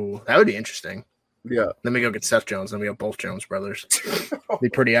 Ooh, that would be interesting. Yeah, Then we go get Seth Jones, then we have both Jones brothers. Be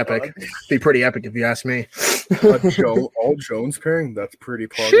pretty epic. Be pretty epic if you ask me. all Jones pairing. That's pretty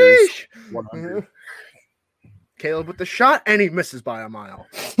poggers. Sheesh. 100. Caleb with the shot, and he misses by a mile.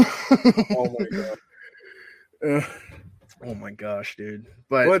 Oh my god. Oh my gosh, dude!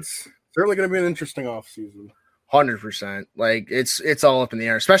 But Well, it's certainly going to be an interesting offseason. 100%. Like it's all up in the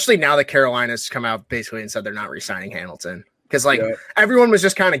air, especially now that Carolina's come out basically and said they're not re-signing Hamilton. Because like everyone was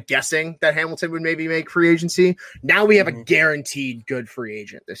just kind of guessing that Hamilton would maybe make free agency. Now we have a guaranteed good free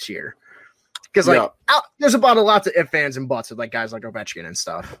agent this year. Because like there's about lots of ifs, ands, and buts with like guys like Ovechkin and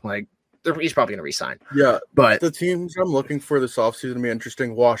stuff. Like he's probably gonna resign. Yeah, but the teams I'm looking for this offseason to be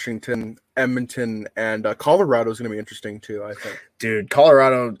interesting: Washington, Edmonton, and Colorado is going to be interesting too. I think. Dude,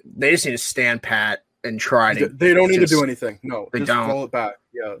 Colorado, they just need to stand pat and try to. They don't need to do anything. No, they just don't. Roll it back.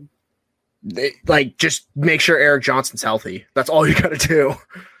 Yeah. They like just make sure Eric Johnson's healthy. That's all you got to do.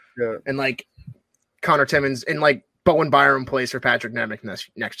 Yeah. And like Connor Timmins and like Bowen Byram plays for Patrick Nemec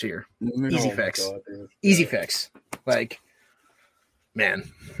next year. Easy fix. God, easy fix. Like, man.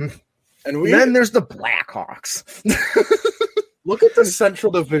 And then there's the Blackhawks. Look at the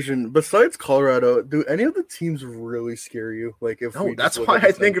Central Division. Besides Colorado, do any of the teams really scare you? Like, if that's why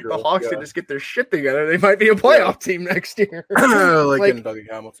I think if the Hawks could just get their shit together, they might be a playoff team next year. like in Dougie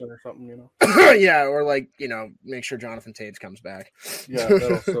Hamilton or something, you know? Yeah, or like, you know, make sure Jonathan Taves comes back. Yeah,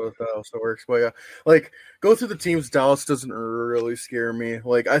 that also works. But yeah, like, go through the teams. Dallas doesn't really scare me.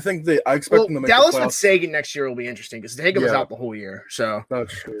 Like, I think I expect them to make Dallas the with Sagan next year will be interesting because Sagan was out the whole year. So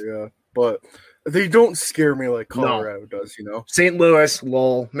that's true, yeah. But they don't scare me like Colorado does, you know. St. Louis,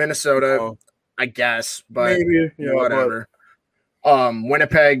 lol, Minnesota, I guess, but maybe whatever.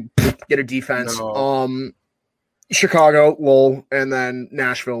 Winnipeg, get a defense. Chicago, lol, and then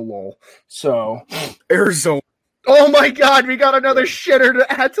Nashville, lol. So Arizona. Oh my God, we got another shitter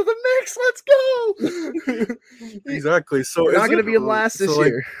to add to the mix. Let's go. Exactly. So we're not going to be in last this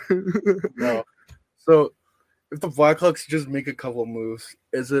year. No. So if the Blackhawks just make a couple moves,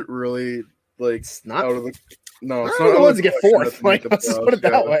 is it really like it's not out of the? No, it's not the ones to get fourth. Like, let's just put it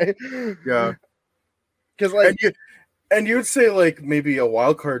that way. Yeah, because like and you would say like maybe a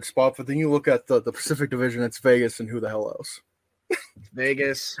wild card spot, but then you look at the Pacific Division, it's Vegas, and who the hell else?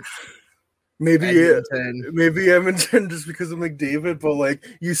 Vegas. Maybe Edmonton just because of McDavid, but like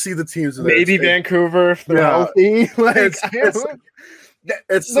you see the teams. Maybe Vancouver if they're healthy. Like,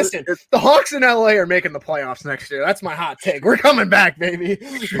 listen, the Hawks in LA are making the playoffs next year. That's my hot take. We're coming back, baby.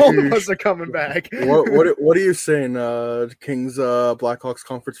 Both of us are coming back. What are you saying? Kings Blackhawks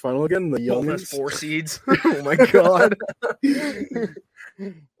conference final again? The youngest 4 seeds. Oh my God.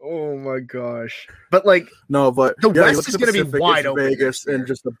 Oh my gosh. But like no, but the West is going to be wide open. Vegas and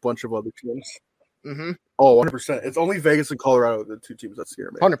just a bunch of other teams. Mm-hmm. Oh, 100%. It's only Vegas and Colorado, the two teams that scare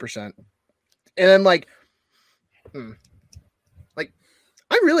me. 100%. And then like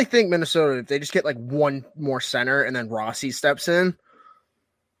I really think Minnesota, if they just get like one more center and then Rossi steps in,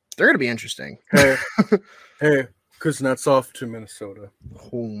 they're going to be interesting. Hey, Kuznetsov to Minnesota.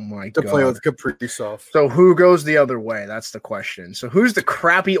 Oh my God. To play with Kaprizov. So who goes the other way? That's the question. So who's the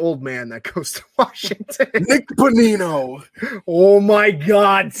crappy old man that goes to Washington? Nick Bonino. Oh my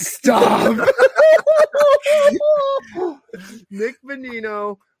God, stop. Nick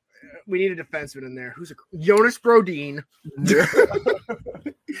Bonino. We need a defenseman in there. Who's Jonas Brodin?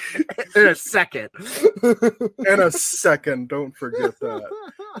 In a second. Don't forget that.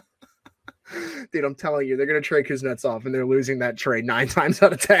 Dude, I'm telling you, they're gonna trade Kuznetsov, and they're losing that trade 9 times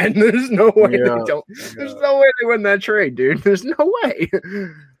out of 10. There's no way they don't. There's no way they win that trade, dude. There's no way.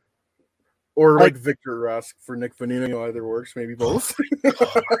 Or like Victor Rask for Nick Bonino, either works, maybe both.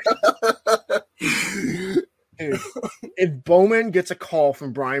 Bowman gets a call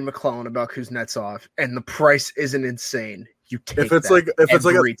from Brian McClellan about Kuznetsov, and the price isn't insane, you take If it's that like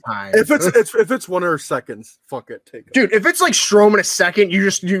every time. if it's 1 or seconds, fuck it, take it. Dude, if it's like Strome in a second, you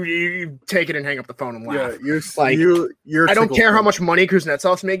just you take it and hang up the phone and laugh. Yeah, Like, you're I don't tickled care how pink. much money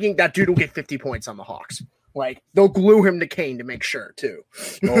Kuznetsov's making. That dude will get 50 points on the Hawks. Like, they'll glue him to Kane to make sure, too.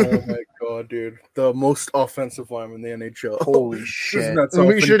 Oh my god, dude. The most offensive lineman in the NHL. Holy shit. Kuznetsov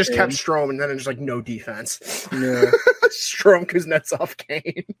We should have just and kept Kane. Strome and then there's like no defense. Yeah. Strome, Kuznetsov,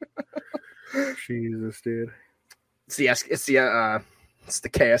 Kane. Jesus, dude. It's the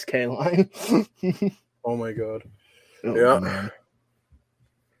KSK line. Oh my god. Oh, Yeah. man.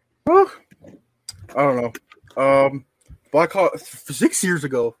 Well, I don't know. Blackhawks 6 years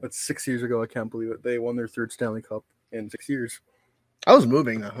ago. That's 6 years ago. I can't believe it. They won their 3rd Stanley Cup in 6 years. I was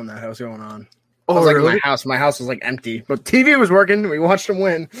moving though when that was going on. I Oh, was like in really? my house. My house was like empty, but TV was working. We watched them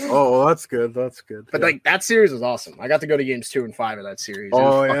win. Oh, well, that's good. That's good. But Yeah. like that series was awesome. I got to go to games 2 and 5 of that series. It was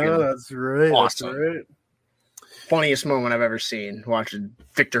Oh, yeah, fucking that's right. awesome. That's right. funniest moment I've ever seen. Watching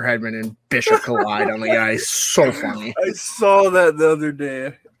Victor Hedman and Bishop collide on the ice. So funny. I saw that the other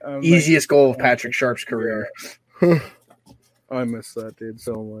day. I'm Easiest goal of Patrick Sharp's career. I miss that dude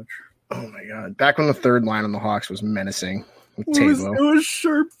so much. Oh my god! Back when the third line on the Hawks was menacing. With It was, Tabo. it was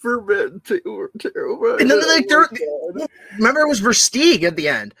sharp for men too. Terrible. And then like Oh there, my God. remember it was Versteeg at the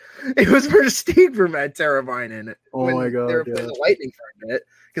end. It was Versteeg for Matt Teravainen. Oh when my God, They were yeah. playing the Lightning for a bit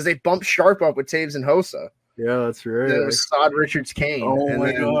because they bumped Sharp up with Taves and Hossa. Yeah, that's right. Then it was Sod Richards Kane. Oh and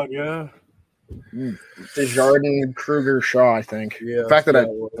my then god, yeah. Desjardins, Kruger, Shaw. I think. Yeah. The fact that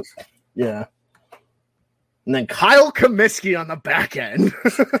was. yeah. And then Kyle Comiskey on the back end.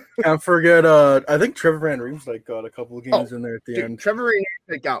 Can't forget. I think Trevor Van Riemsdyk got a couple of games in there at the Dude, end. Trevor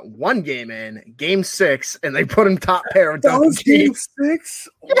Reed got one game in, game 6, and they put him top pair with That Duncan was Keith. game 6.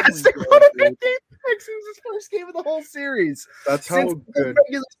 Oh Yes, my they put God, him in dude. game 6. It was his first game of the whole series. That's how Since the good.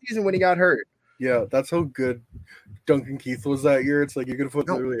 regular season when he got hurt. Yeah, that's how good Duncan Keith was that year. It's like you could have put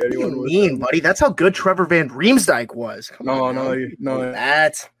No, literally what do anyone you with mean, him. buddy? That's how good Trevor Van Riemsdyk was. Come No, on, no, now. you- no.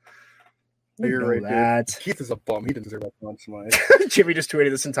 That. You're know right, dude. that. Keith is a bum. He didn't deserve that once in my Jimmy just tweeted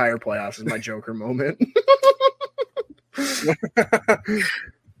this entire playoffs is my Joker moment.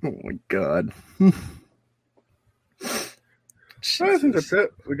 Oh my god. I think that's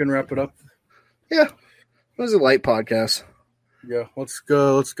it. We can wrap it up. Yeah. It was a light podcast. Yeah, let's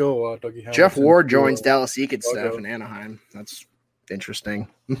go. Dougie Hamilton. Jeff Ward joins Dallas Eakins Okay. staff in Anaheim. That's interesting.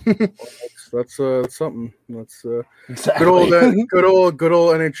 That's something. That's Exactly. good old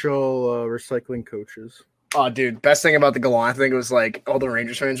NHL recycling coaches. Oh, dude, best thing about the Gallant thing was like all the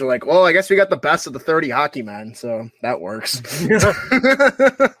Rangers fans were like, "Well, I guess we got the best of the 30 hockey men, so that works." Yeah,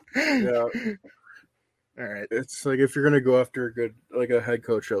 All right. it's like if you're gonna go after a head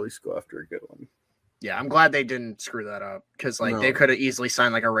coach, at least go after a good one. Yeah, I'm glad they didn't screw that up because like No. they could have easily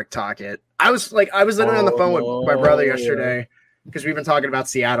signed like a Rick Tocchet. I was literally on the phone with my brother yesterday because we've been talking about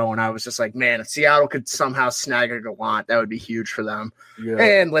Seattle, and I was just like, man, if Seattle could somehow snag a Gallant, that would be huge for them. Yeah,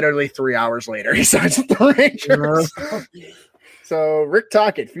 And literally 3 hours later, he signs with the Rangers. So Rick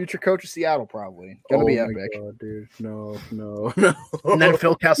Tocchet, future coach of Seattle, probably gonna be my epic. God, dude. No. And then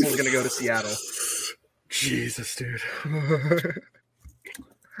Phil Kessel's gonna go to Seattle. Jesus, dude.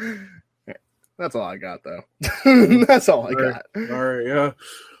 That's all I got, though. That's all I got. All right, yeah.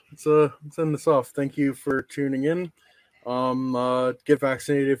 Let's end this off. Thank you for tuning in. Get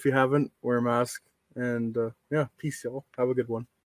vaccinated if you haven't. Wear a mask, and yeah, peace, y'all. Have a good one.